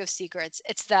from Book of Secrets,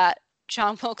 it's that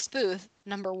John Wilkes Booth,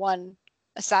 number one,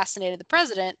 assassinated the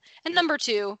president, and number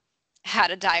two,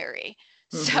 had a diary.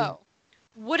 So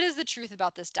what is the truth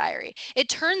about this diary? It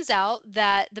turns out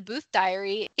that the Booth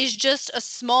diary is just a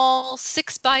small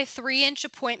 6x3-inch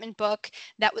appointment book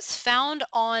that was found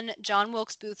on John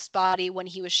Wilkes Booth's body when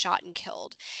he was shot and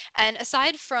killed. And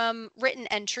aside from written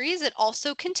entries, it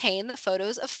also contained the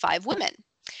photos of 5 women.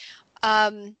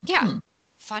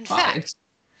 Fun fact.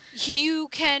 You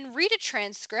can read a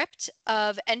transcript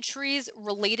of entries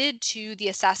related to the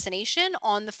assassination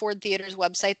on the Ford Theater's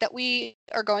website that we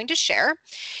are going to share.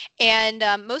 And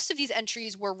most of these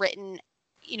entries were written,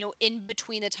 in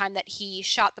between the time that he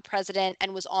shot the president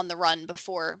and was on the run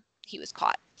before he was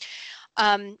caught.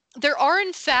 There are,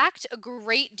 in fact, a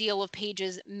great deal of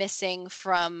pages missing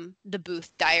from the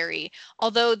Booth diary,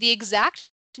 although the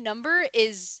exact number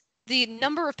is the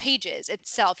number of pages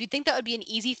itself. You'd think that would be an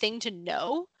easy thing to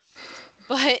know.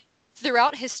 But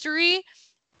throughout history,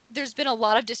 there's been a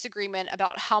lot of disagreement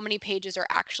about how many pages are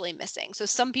actually missing. So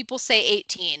some people say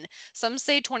 18, some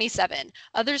say 27,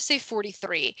 others say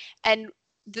 43. And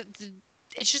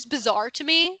it's just bizarre to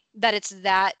me that it's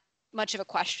that much of a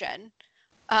question.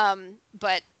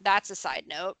 But that's a side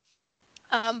note.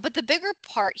 But the bigger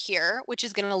part here, which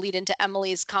is going to lead into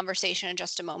Emily's conversation in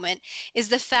just a moment, is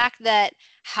the fact that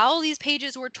how these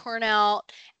pages were torn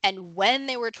out and when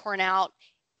they were torn out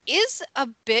is a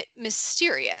bit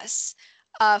mysterious.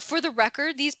 For the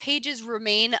record, these pages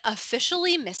remain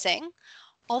officially missing,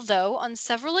 although on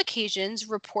several occasions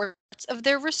reports of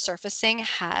their resurfacing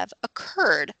have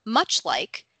occurred, much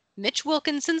like Mitch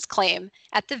Wilkinson's claim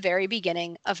at the very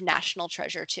beginning of National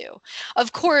Treasure 2.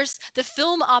 Of course, the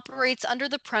film operates under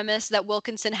the premise that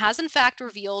Wilkinson has in fact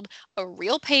revealed a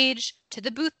real page to the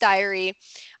Booth Diary,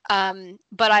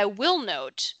 but I will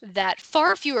note that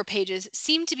far fewer pages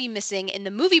seem to be missing in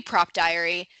the movie prop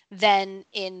diary than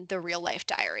in the real life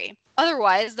diary.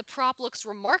 Otherwise, the prop looks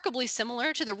remarkably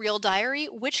similar to the real diary,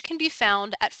 which can be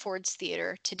found at Ford's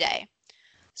Theater today.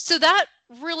 So that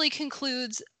really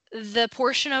concludes the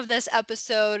portion of this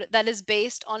episode that is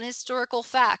based on historical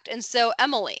fact. And so,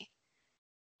 Emily,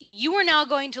 you are now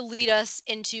going to lead us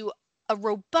into a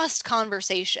robust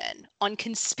conversation on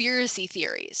conspiracy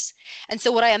theories. And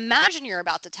so what I imagine you're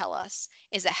about to tell us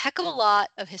is a heck of a lot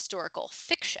of historical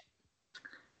fiction.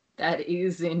 That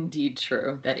is indeed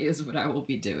true. That is what I will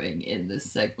be doing in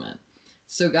this segment.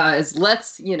 So guys,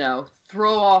 let's,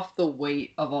 throw off the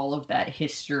weight of all of that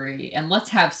history and let's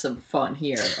have some fun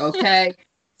here, okay?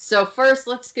 So first,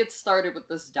 let's get started with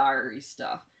this diary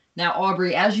stuff. Now,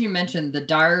 Aubrey, as you mentioned, the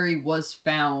diary was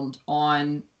found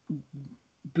on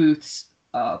Booth's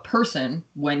person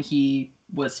when he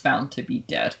was found to be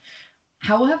dead.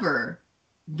 However,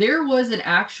 there was an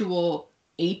actual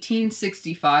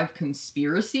 1865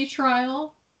 conspiracy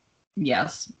trial.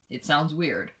 Yes, it sounds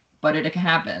weird, but it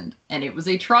happened. And it was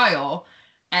a trial,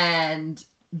 and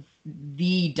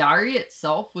the diary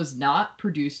itself was not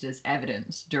produced as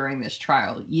evidence during this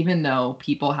trial, even though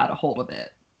people had a hold of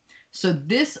it. So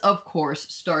this, of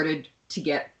course, started to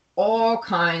get all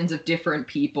kinds of different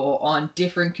people on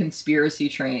different conspiracy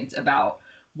trains about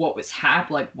what was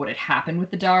what had happened with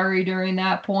the diary during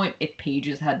that point, if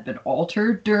pages had been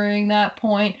altered during that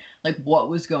point, like what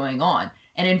was going on.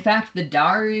 And in fact, the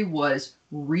diary was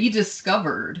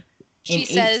rediscovered. She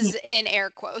says in air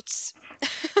quotes.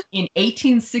 In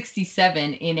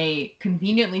 1867 in a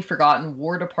conveniently forgotten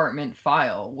War Department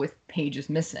file with pages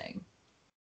missing.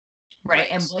 Right.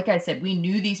 And like I said, we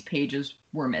knew these pages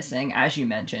were missing, as you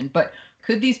mentioned, but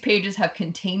could these pages have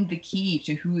contained the key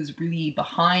to who is really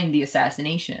behind the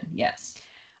assassination? Yes.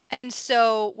 And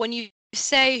so when you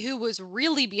say who was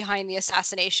really behind the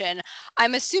assassination,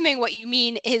 I'm assuming what you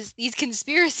mean is these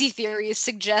conspiracy theories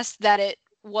suggest that it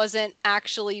wasn't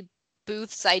actually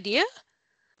Booth's idea?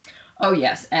 Oh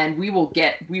yes, and we will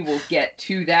get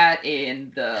to that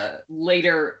in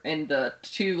the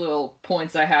two little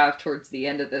points I have towards the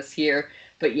end of this here.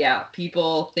 But yeah,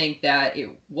 people think that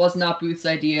it was not Booth's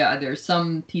idea. There's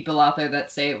some people out there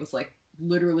that say it was like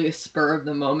literally a spur of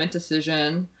the moment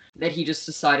decision, that he just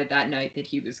decided that night that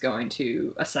he was going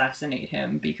to assassinate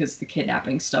him because the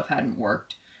kidnapping stuff hadn't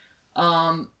worked.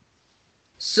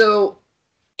 So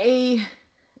a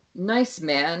nice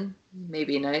man,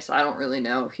 maybe nice, I don't really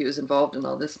know if he was involved in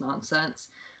all this nonsense,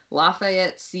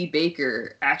 Lafayette C.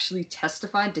 Baker actually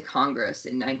testified to Congress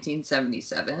in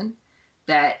 1977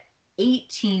 that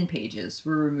 18 pages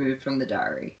were removed from the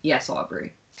diary. Yes,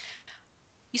 Aubrey.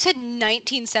 You said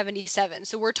 1977,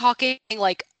 so we're talking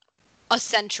like a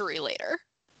century later.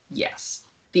 Yes.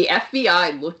 The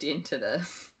FBI looked into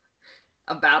this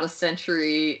about a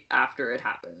century after it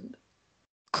happened.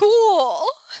 Cool!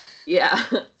 Yeah,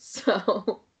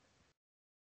 so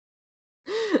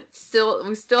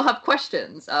we still have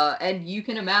questions, and you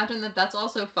can imagine that that's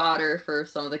also fodder for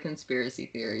some of the conspiracy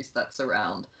theories that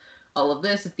surround all of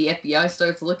this. If the FBI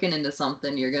starts looking into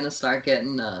something, you're gonna start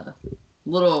getting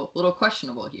little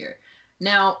questionable here.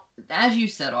 Now, as you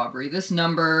said, Aubrey, this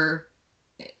number,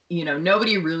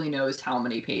 nobody really knows how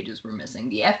many pages were missing.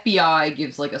 The FBI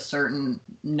gives like a certain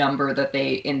number that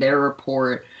they in their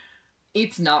report.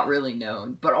 It's not really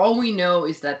known, but all we know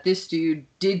is that this dude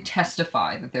did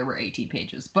testify that there were 18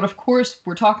 pages. But of course,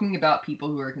 we're talking about people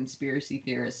who are conspiracy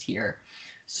theorists here.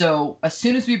 So as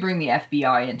soon as we bring the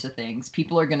FBI into things,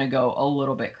 people are going to go a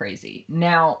little bit crazy.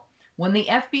 Now, when the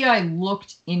FBI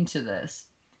looked into this,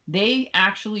 they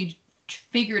actually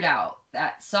figured out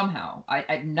that somehow,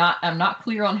 I'm not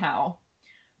clear on how,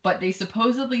 but they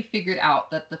supposedly figured out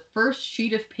that the first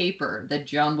sheet of paper that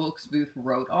John Wilkes Booth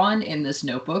wrote on in this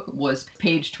notebook was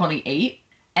page 28,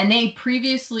 And they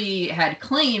previously had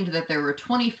claimed that there were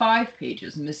 25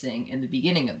 pages missing in the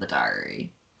beginning of the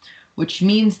diary, which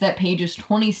means that pages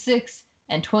 26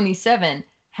 and 27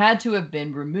 had to have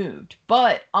been removed.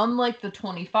 But unlike the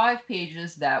 25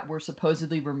 pages that were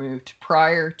supposedly removed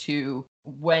prior to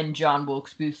when John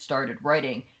Wilkes Booth started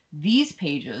writing, these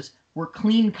pages were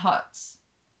clean cuts.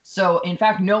 So, in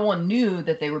fact, no one knew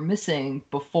that they were missing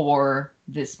before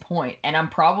this point. And I'm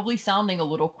probably sounding a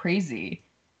little crazy.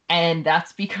 And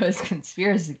that's because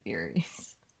conspiracy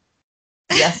theories.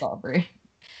 Yes, Aubrey.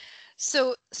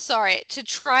 So, sorry, to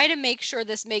try to make sure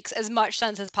this makes as much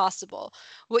sense as possible,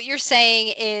 what you're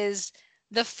saying is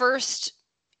the first,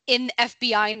 in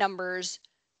FBI numbers,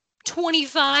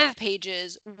 25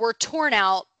 pages were torn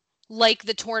out like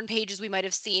the torn pages we might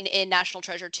have seen in National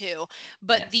Treasure 2.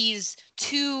 But Yes. these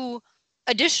two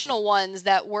additional ones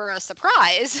that were a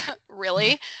surprise,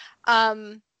 really,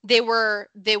 they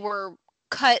were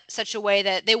cut such a way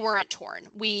that they weren't torn.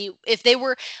 If they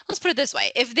were, let's put it this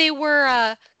way, if they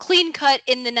were clean cut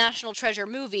in the National Treasure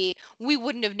movie, we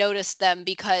wouldn't have noticed them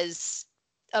because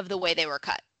of the way they were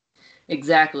cut.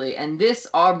 Exactly. And this,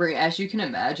 Aubrey, as you can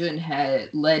imagine,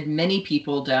 had led many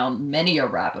people down many a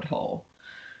rabbit hole,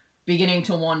 beginning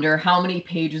to wonder how many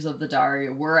pages of the diary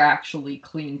were actually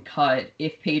clean cut,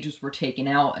 if pages were taken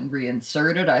out and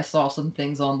reinserted. I saw some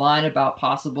things online about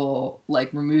possible,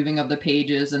 like, removing of the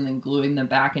pages and then gluing them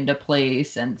back into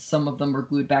place, and some of them were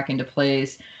glued back into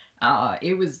place.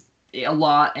 It was a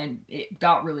lot, and it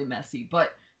got really messy.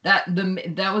 But that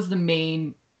was the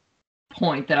main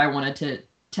point that I wanted to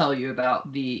tell you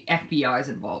about the FBI's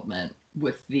involvement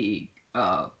with the,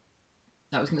 I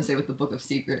was going to say with the Book of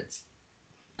Secrets.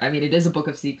 I mean, it is a book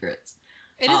of secrets.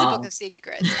 It is a book of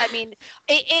secrets. I mean,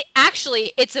 it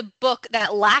actually, it's a book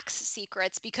that lacks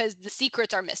secrets because the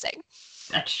secrets are missing.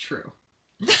 That's true.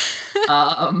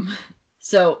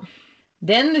 So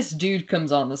then this dude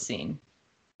comes on the scene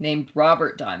named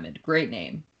Robert Diamond. Great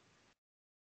name.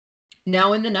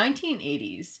 Now, in the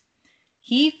 1980s,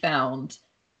 he found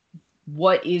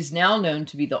what is now known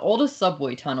to be the oldest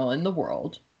subway tunnel in the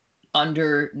world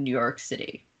under New York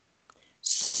City.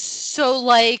 So,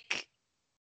 like,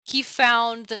 he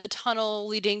found the tunnel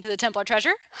leading to the Templar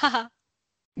treasure?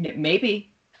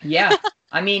 Maybe. Yeah.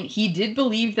 I mean, he did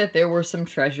believe that there were some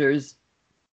treasures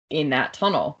in that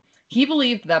tunnel. He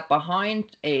believed that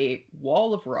behind a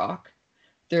wall of rock,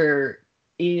 there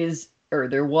was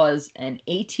an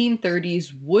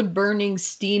 1830s wood-burning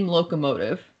steam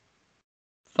locomotive.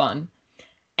 Fun.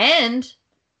 And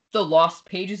the lost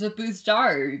pages of Booth's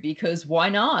diary, because why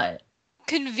not?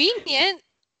 Convenient.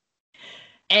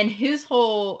 And his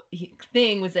whole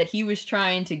thing was that he was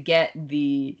trying to get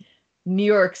the New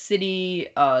York City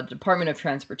Department of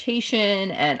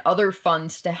Transportation and other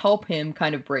funds to help him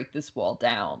kind of break this wall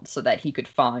down so that he could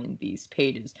find these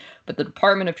pages. But the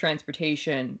Department of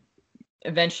Transportation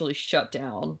eventually shut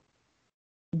down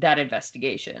that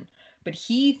investigation. But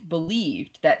he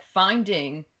believed that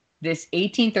finding this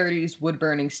 1830s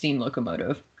wood-burning steam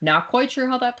locomotive, not quite sure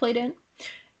how that played in,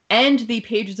 and the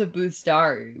pages of Booth's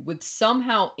diary would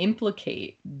somehow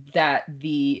implicate that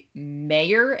the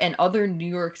mayor and other New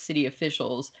York City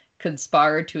officials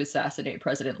conspired to assassinate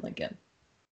President Lincoln.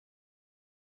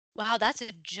 Wow, that's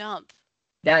a jump.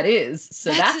 That is.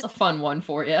 So that's a fun one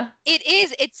for you. It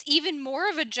is. It's even more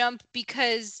of a jump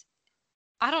because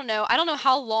I don't know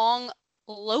how long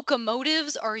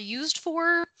locomotives are used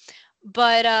for,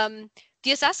 but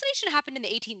the assassination happened in the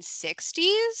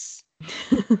 1860s.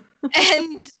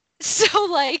 And so,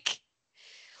 like,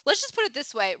 let's just put it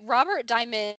this way. Robert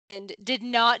Diamond did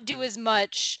not do as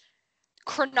much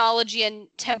chronology and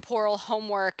temporal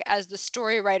homework as the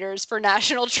story writers for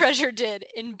National Treasure did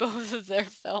in both of their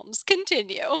films.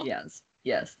 Continue.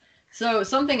 Yes. So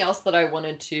something else that I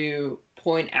wanted to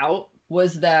point out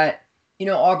was that,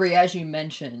 Aubrey, as you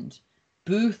mentioned,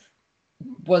 Booth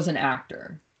was an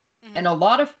actor. Mm-hmm. And a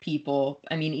lot of people,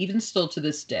 I mean, even still to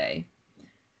this day,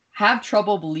 have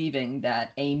trouble believing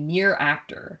that a mere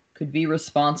actor could be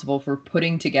responsible for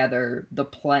putting together the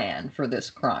plan for this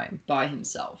crime by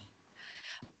himself.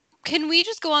 Can we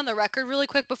just go on the record really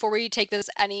quick before we take this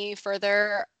any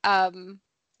further and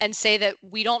say that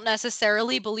we don't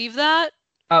necessarily believe that?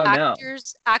 Oh,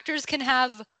 Actors can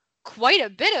have quite a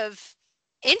bit of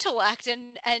intellect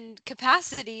and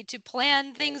capacity to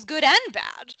plan things good and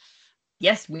bad.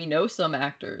 Yes, we know some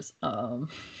actors.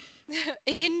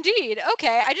 Indeed.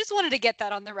 Okay, I just wanted to get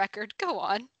that on the record. Go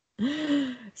on.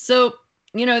 So,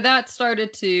 that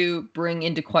started to bring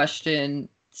into question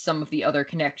some of the other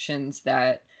connections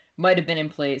that might have been in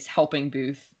place helping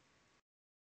Booth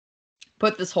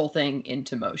put this whole thing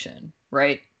into motion,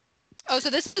 right? Oh, so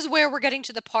this is where we're getting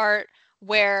to the part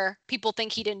where people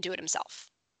think he didn't do it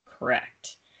himself.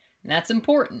 Correct. And that's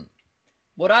important.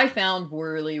 What I found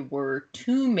really were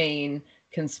two main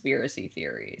conspiracy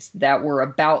theories that were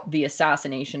about the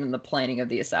assassination and the planning of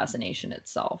the assassination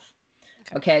itself.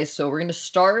 Okay, so we're going to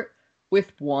start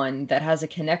with one that has a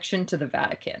connection to the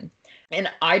Vatican. And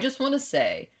I just want to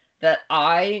say that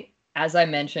as I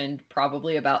mentioned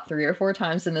probably about 3 or 4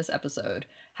 times in this episode,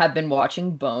 have been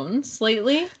watching Bones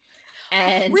lately.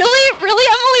 And Really,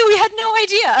 Emily, we had no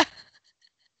idea.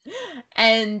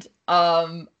 And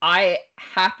I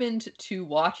happened to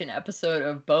watch an episode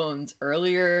of Bones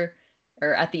earlier,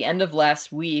 or at the end of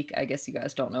last week. I guess you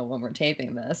guys don't know when we're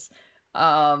taping this.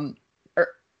 I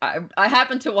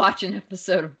happened to watch an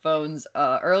episode of Bones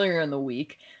earlier in the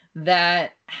week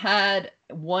that had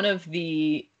one of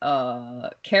the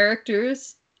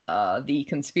characters, the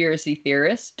conspiracy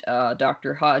theorist,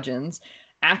 Dr. Hodgins,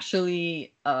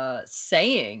 actually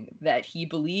saying that he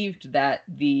believed that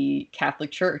the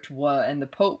Catholic Church and the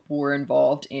Pope were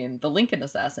involved in the Lincoln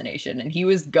assassination. And he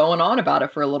was going on about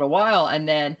it for a little while. And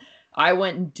then I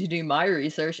went to do my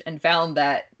research and found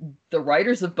that the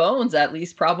writers of Bones at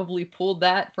least probably pulled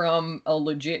that from a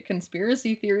legit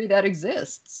conspiracy theory that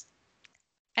exists.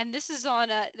 And this is on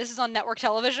network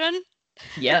television?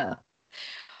 Yeah.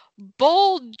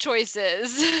 Bold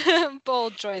choices.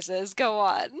 Bold choices. Go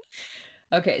on.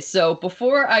 Okay, so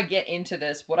before I get into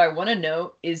this, what I want to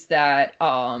note is that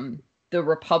the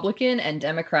Republican and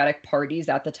Democratic parties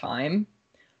at the time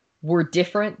were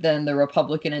different than the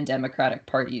Republican and Democratic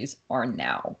parties are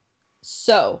now.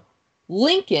 So,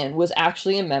 Lincoln was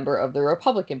actually a member of the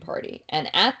Republican Party, and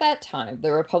at that time,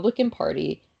 the Republican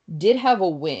Party did have a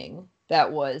wing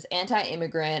that was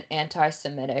anti-immigrant,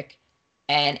 anti-Semitic,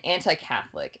 and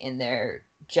anti-Catholic in their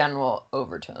general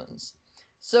overtones.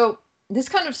 So, this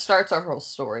kind of starts our whole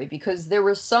story because there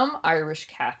were some Irish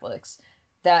Catholics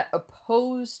that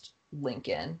opposed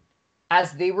Lincoln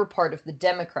as they were part of the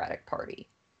Democratic Party.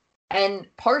 And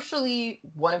partially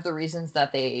one of the reasons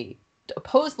that they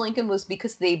opposed Lincoln was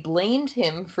because they blamed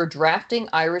him for drafting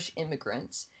Irish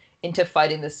immigrants into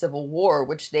fighting the Civil War,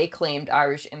 which they claimed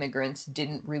Irish immigrants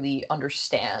didn't really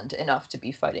understand enough to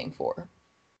be fighting for.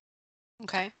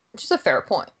 Okay. Which is a fair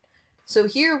point. So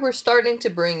here we're starting to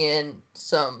bring in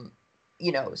some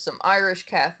Irish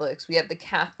Catholics. We have the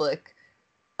Catholic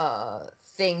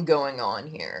thing going on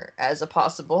here as a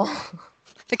possible...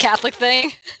 The Catholic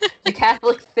thing? The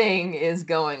Catholic thing is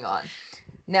going on.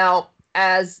 Now,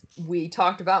 as we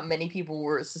talked about, many people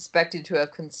were suspected to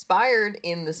have conspired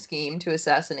in the scheme to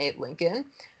assassinate Lincoln.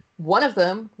 One of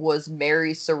them was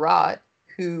Mary Surratt,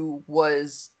 who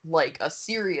was like a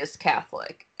serious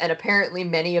Catholic. And apparently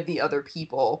many of the other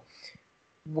people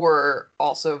were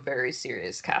also very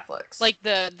serious Catholics. Like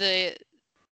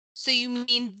so you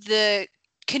mean the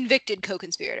convicted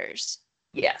co-conspirators?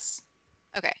 Yes.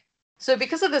 Okay. So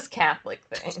because of this Catholic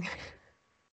thing,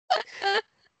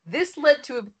 this led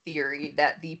to a theory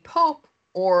that the Pope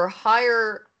or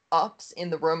higher ups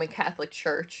in the Roman Catholic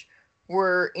Church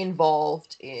were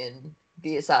involved in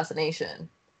the assassination.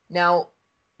 Now,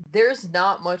 there's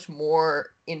not much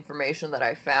more information that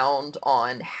I found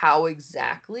on how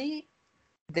exactly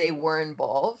they were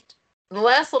involved. The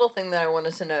last little thing that I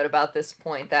wanted to note about this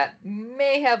point that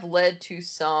may have led to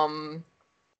some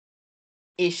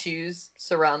issues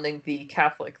surrounding the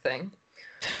Catholic thing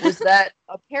was that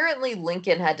apparently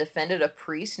Lincoln had defended a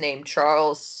priest named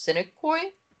Charles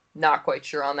Sinecoy, not quite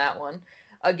sure on that one,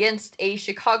 against a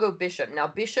Chicago bishop. Now,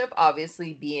 bishop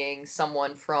obviously being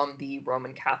someone from the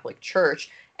Roman Catholic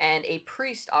Church, and a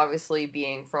priest obviously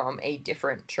being from a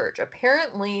different church.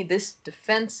 Apparently, this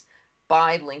defense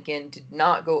by Lincoln did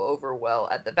not go over well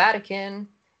at the Vatican,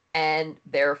 and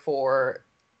therefore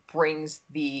brings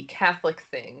the Catholic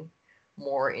thing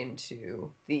more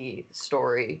into the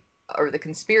story, or the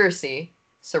conspiracy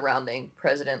surrounding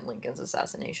President Lincoln's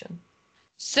assassination.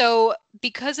 So,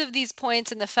 because of these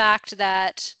points and the fact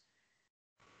that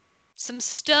some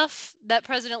stuff that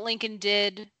President Lincoln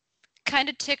did kind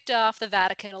of ticked off the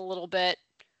Vatican a little bit,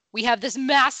 we have this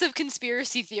massive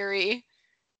conspiracy theory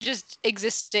just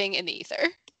existing in the ether.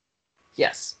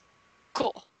 Yes.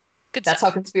 Cool. Good That's stuff.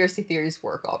 how conspiracy theories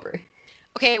work, Aubrey.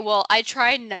 Okay, well, I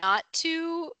try not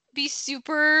to be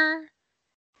super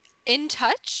in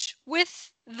touch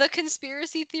with the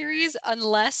conspiracy theories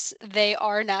unless they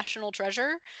are national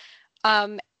treasure.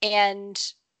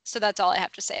 And so that's all I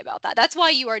have to say about that. That's why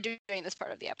you are doing this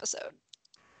part of the episode.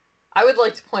 I would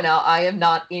like to point out I am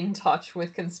not in touch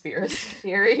with conspiracy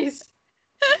theories.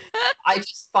 I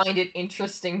just find it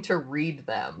interesting to read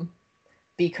them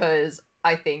because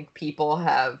I think people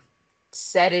have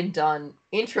said and done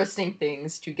interesting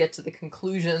things to get to the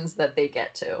conclusions that they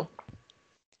get to.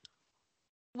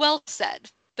 Well said.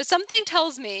 But something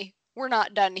tells me we're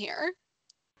not done here.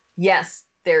 Yes,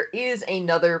 there is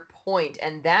another point,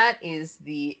 and that is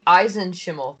the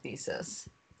Eisen-Schimmel thesis.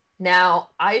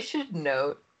 Now, I should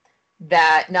note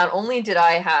that not only did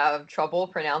I have trouble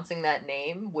pronouncing that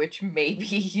name, which maybe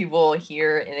you will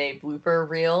hear in a blooper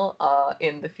reel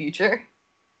in the future,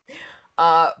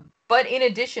 but in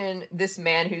addition, this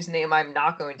man whose name I'm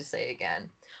not going to say again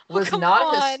was come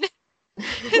not on.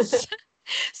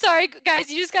 Sorry, guys,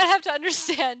 you just gotta have to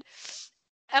understand.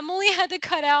 Emily had to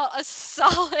cut out a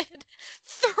solid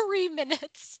 3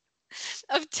 minutes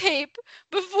of tape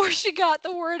before she got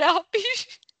the word out.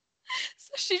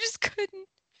 So she just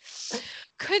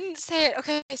couldn't say it.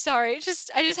 Okay, sorry. I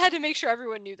just had to make sure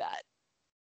everyone knew that.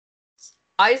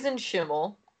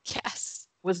 Eisen-Schimmel Yes.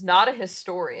 was not a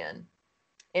historian.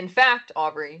 In fact,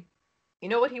 Aubrey, you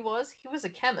know what he was? He was a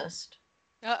chemist.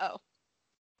 Uh-oh.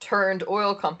 Turned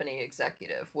oil company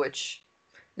executive, which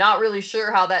not really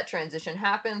sure how that transition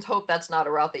happened. Hope that's not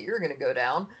a route that you're going to go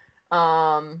down.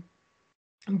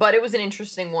 But it was an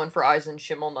interesting one for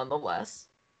Eisen-Schimmel nonetheless.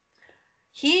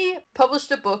 He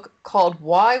published a book called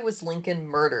Why Was Lincoln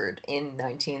Murdered in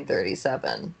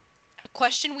 1937? A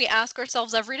question we ask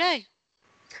ourselves every day.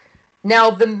 Now,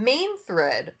 the main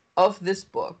thread of this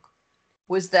book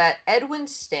was that Edwin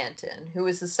Stanton, who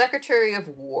was the Secretary of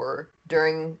War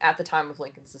at the time of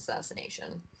Lincoln's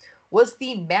assassination, was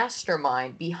the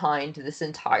mastermind behind this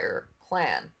entire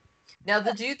plan. Now,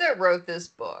 the dude that wrote this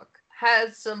book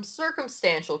has some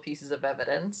circumstantial pieces of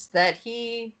evidence that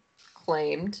he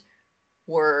claimed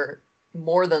were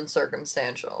more than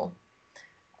circumstantial,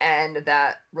 and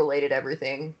that related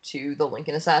everything to the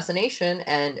Lincoln assassination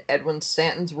and Edwin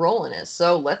Stanton's role in it.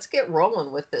 So let's get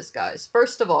rolling with this, guys.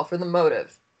 First of all, for the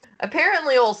motive.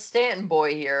 Apparently, old Stanton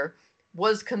boy here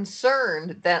was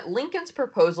concerned that Lincoln's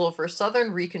proposal for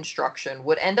Southern Reconstruction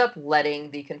would end up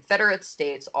letting the Confederate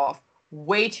States off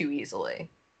way too easily.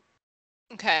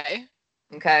 Okay.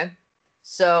 Okay?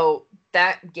 So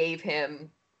that gave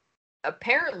him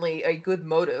apparently a good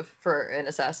motive for an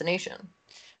assassination.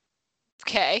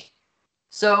 Okay.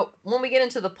 So when we get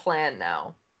into the plan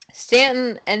now,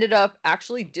 Stanton ended up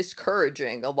actually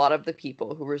discouraging a lot of the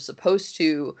people who were supposed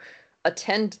to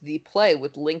attend the play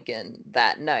with Lincoln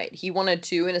that night. He wanted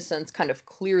to, in a sense, kind of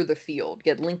clear the field,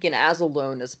 get Lincoln as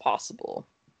alone as possible.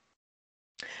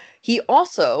 He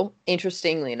also,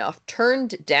 interestingly enough,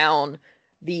 turned down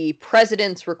the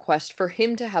president's request for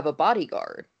him to have a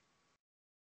bodyguard,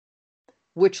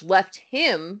 which left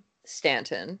him,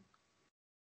 Stanton,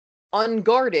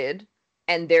 unguarded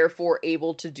and therefore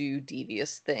able to do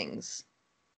devious things.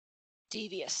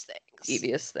 Devious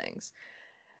things.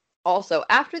 Also,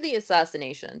 after the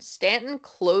assassination, Stanton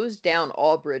closed down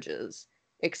all bridges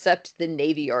except the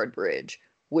Navy Yard Bridge,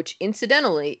 which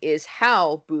incidentally is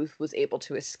how Booth was able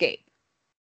to escape.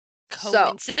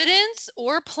 Coincidence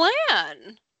or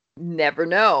plan? Never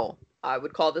know. I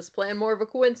would call this plan more of a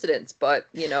coincidence, but,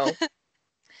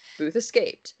 Booth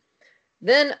escaped.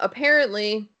 Then,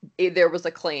 apparently, there was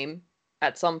a claim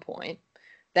at some point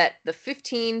that the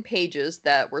 15 pages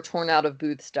that were torn out of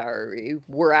Booth's diary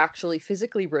were actually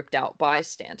physically ripped out by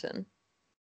Stanton.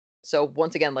 So,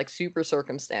 once again, like, super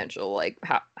circumstantial. Like,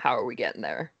 how are we getting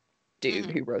there? Dude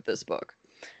who wrote this book.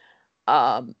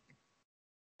 And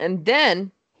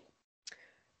then,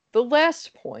 the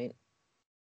last point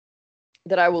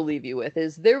that I will leave you with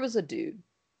is there was a dude.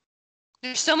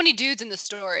 There's so many dudes in the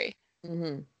story.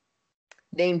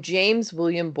 Named James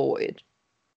William Boyd,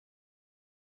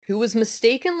 who was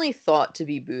mistakenly thought to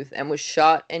be Booth and was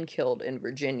shot and killed in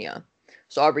Virginia.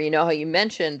 So, Aubrey, you know how you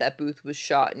mentioned that Booth was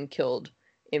shot and killed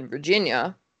in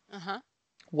Virginia?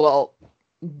 Well,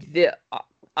 the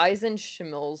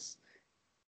Eisen-Schimmel's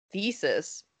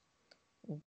thesis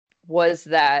was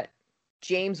that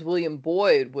James William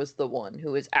Boyd was the one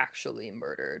who was actually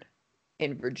murdered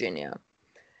in Virginia.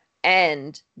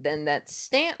 And then that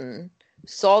Stanton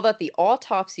saw that the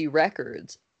autopsy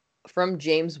records from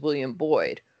James William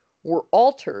Boyd were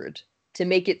altered to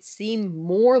make it seem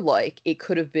more like it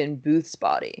could have been Booth's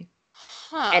body.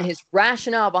 And his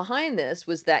rationale behind this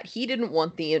was that he didn't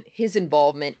want his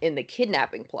involvement in the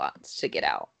kidnapping plots to get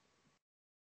out.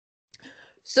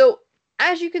 So,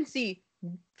 as you can see,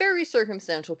 very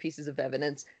circumstantial pieces of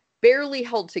evidence, barely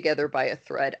held together by a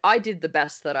thread. I did the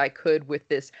best that I could with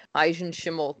this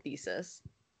Eisen-Schimmel thesis.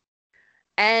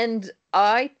 And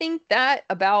I think that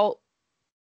about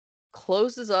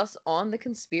closes us on the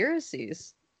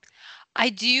conspiracies. I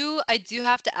do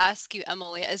have to ask you,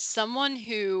 Emily, as someone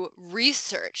who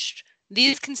researched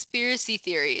these conspiracy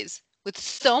theories with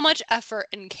so much effort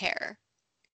and care,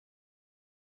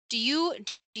 do you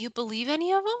believe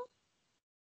any of them?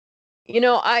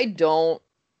 I don't.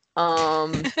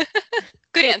 Um,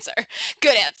 Good answer.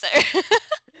 Good answer.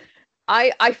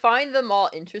 I find them all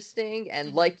interesting,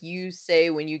 and Mhm. like you say,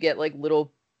 when you get like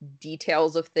little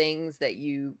details of things that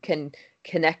you can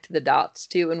connect the dots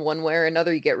to in one way or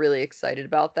another, you get really excited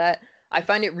about that. I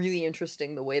find it really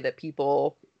interesting the way that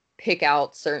people pick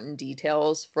out certain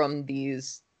details from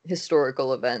these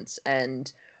historical events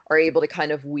and are able to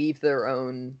kind of weave their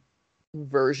own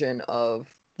version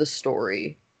of the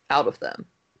story out of them.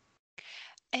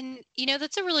 And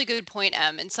that's a really good point,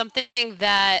 Em, and something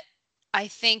that I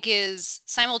think is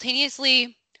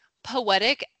simultaneously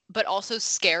poetic but also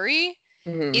scary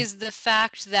Hmm. is the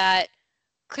fact that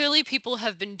clearly people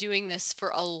have been doing this for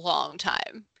a long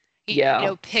time.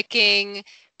 Yeah. Picking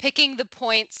the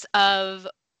points of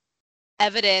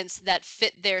evidence that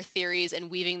fit their theories and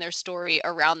weaving their story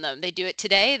around them. They do it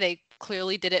today. They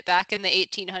clearly did it back in the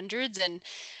 1800s, and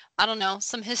I don't know,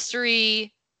 some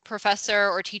history professor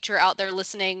or teacher out there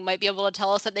listening might be able to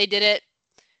tell us that they did it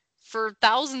for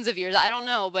thousands of years. I don't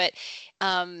know, but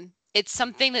it's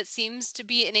something that seems to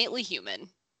be innately human.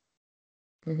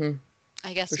 Hmm.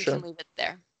 I guess For we can sure. leave it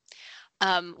there.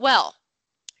 Well,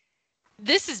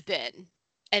 this has been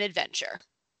an adventure.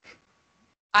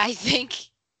 I think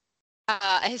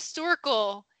a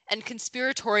historical and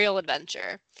conspiratorial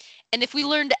adventure. And if we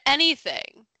learned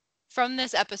anything from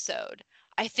this episode,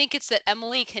 I think it's that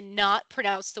Emily cannot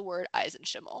pronounce the word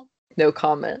Eisenschimmel. No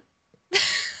comment.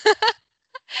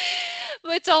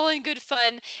 But it's all in good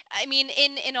fun. I mean,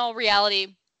 in all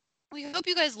reality, we hope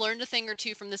you guys learned a thing or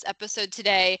two from this episode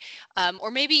today,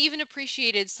 or maybe even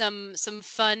appreciated some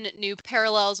fun new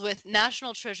parallels with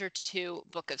National Treasure 2: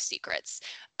 Book of Secrets.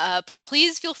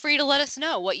 Please feel free to let us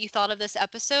know what you thought of this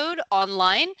episode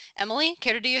online. Emily,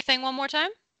 care to do your thing one more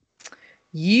time?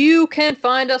 You can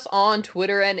find us on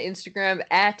Twitter and Instagram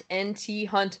at NT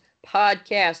Hunt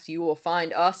Podcast. You will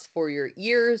find us for your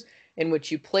ears, in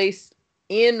which you place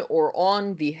in or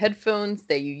on the headphones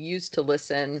that you use to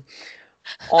listen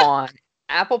on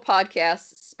Apple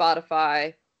Podcasts,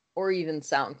 Spotify, or even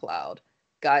SoundCloud.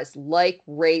 Guys, like,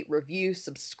 rate, review,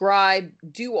 subscribe,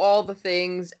 do all the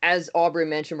things. As Aubrey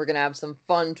mentioned, we're going to have some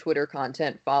fun Twitter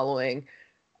content following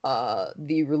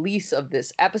the release of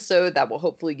this episode that will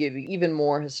hopefully give you even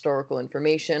more historical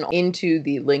information into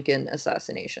the Lincoln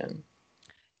assassination.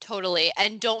 Totally.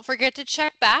 And don't forget to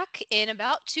check back in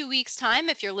about 2 weeks' time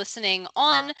if you're listening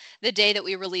on the day that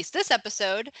we release this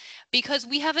episode, because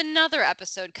we have another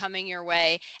episode coming your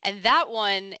way. And that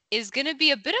one is going to be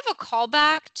a bit of a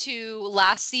callback to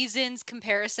last season's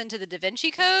comparison to the Da Vinci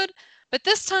Code. But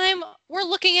this time, we're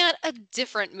looking at a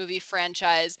different movie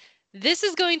franchise. This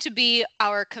is going to be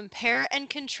our compare and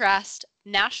contrast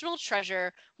National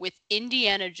Treasure with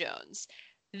Indiana Jones.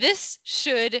 This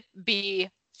should be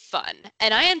fun.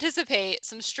 And I anticipate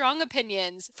some strong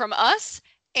opinions from us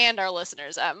and our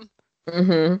listeners, I'm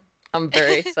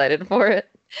very excited for it.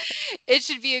 It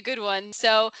should be a good one.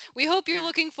 So we hope you're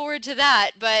looking forward to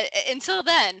that. But until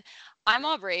then, I'm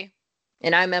Aubrey.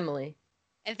 And I'm Emily.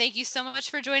 And thank you so much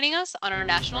for joining us on our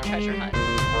National Treasure Hunt.